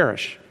won't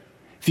perish.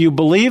 If you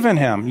believe in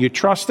him, you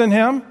trust in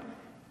him,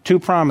 two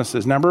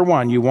promises. Number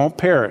one, you won't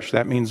perish.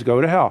 That means go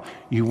to hell.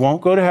 You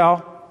won't go to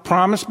hell.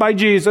 Promised by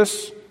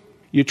Jesus.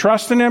 You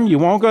trust in him, you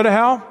won't go to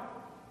hell.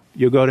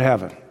 You'll go to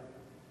heaven.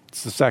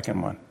 It's the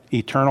second one.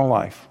 Eternal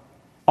life.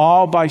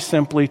 All by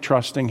simply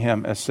trusting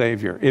him as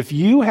Savior. If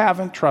you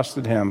haven't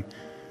trusted him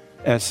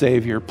as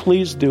Savior,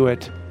 please do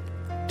it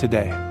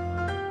today.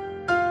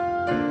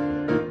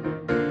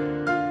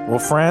 Well,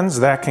 friends,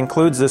 that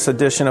concludes this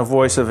edition of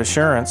Voice of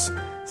Assurance.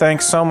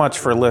 Thanks so much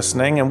for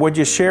listening, and would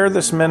you share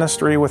this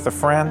ministry with a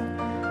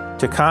friend?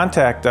 To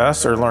contact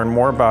us or learn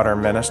more about our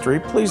ministry,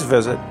 please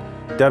visit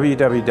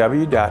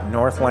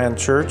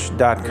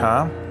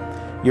www.northlandchurch.com.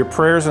 Your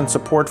prayers and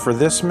support for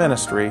this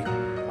ministry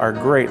are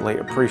greatly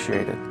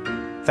appreciated.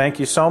 Thank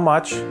you so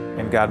much,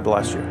 and God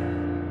bless you.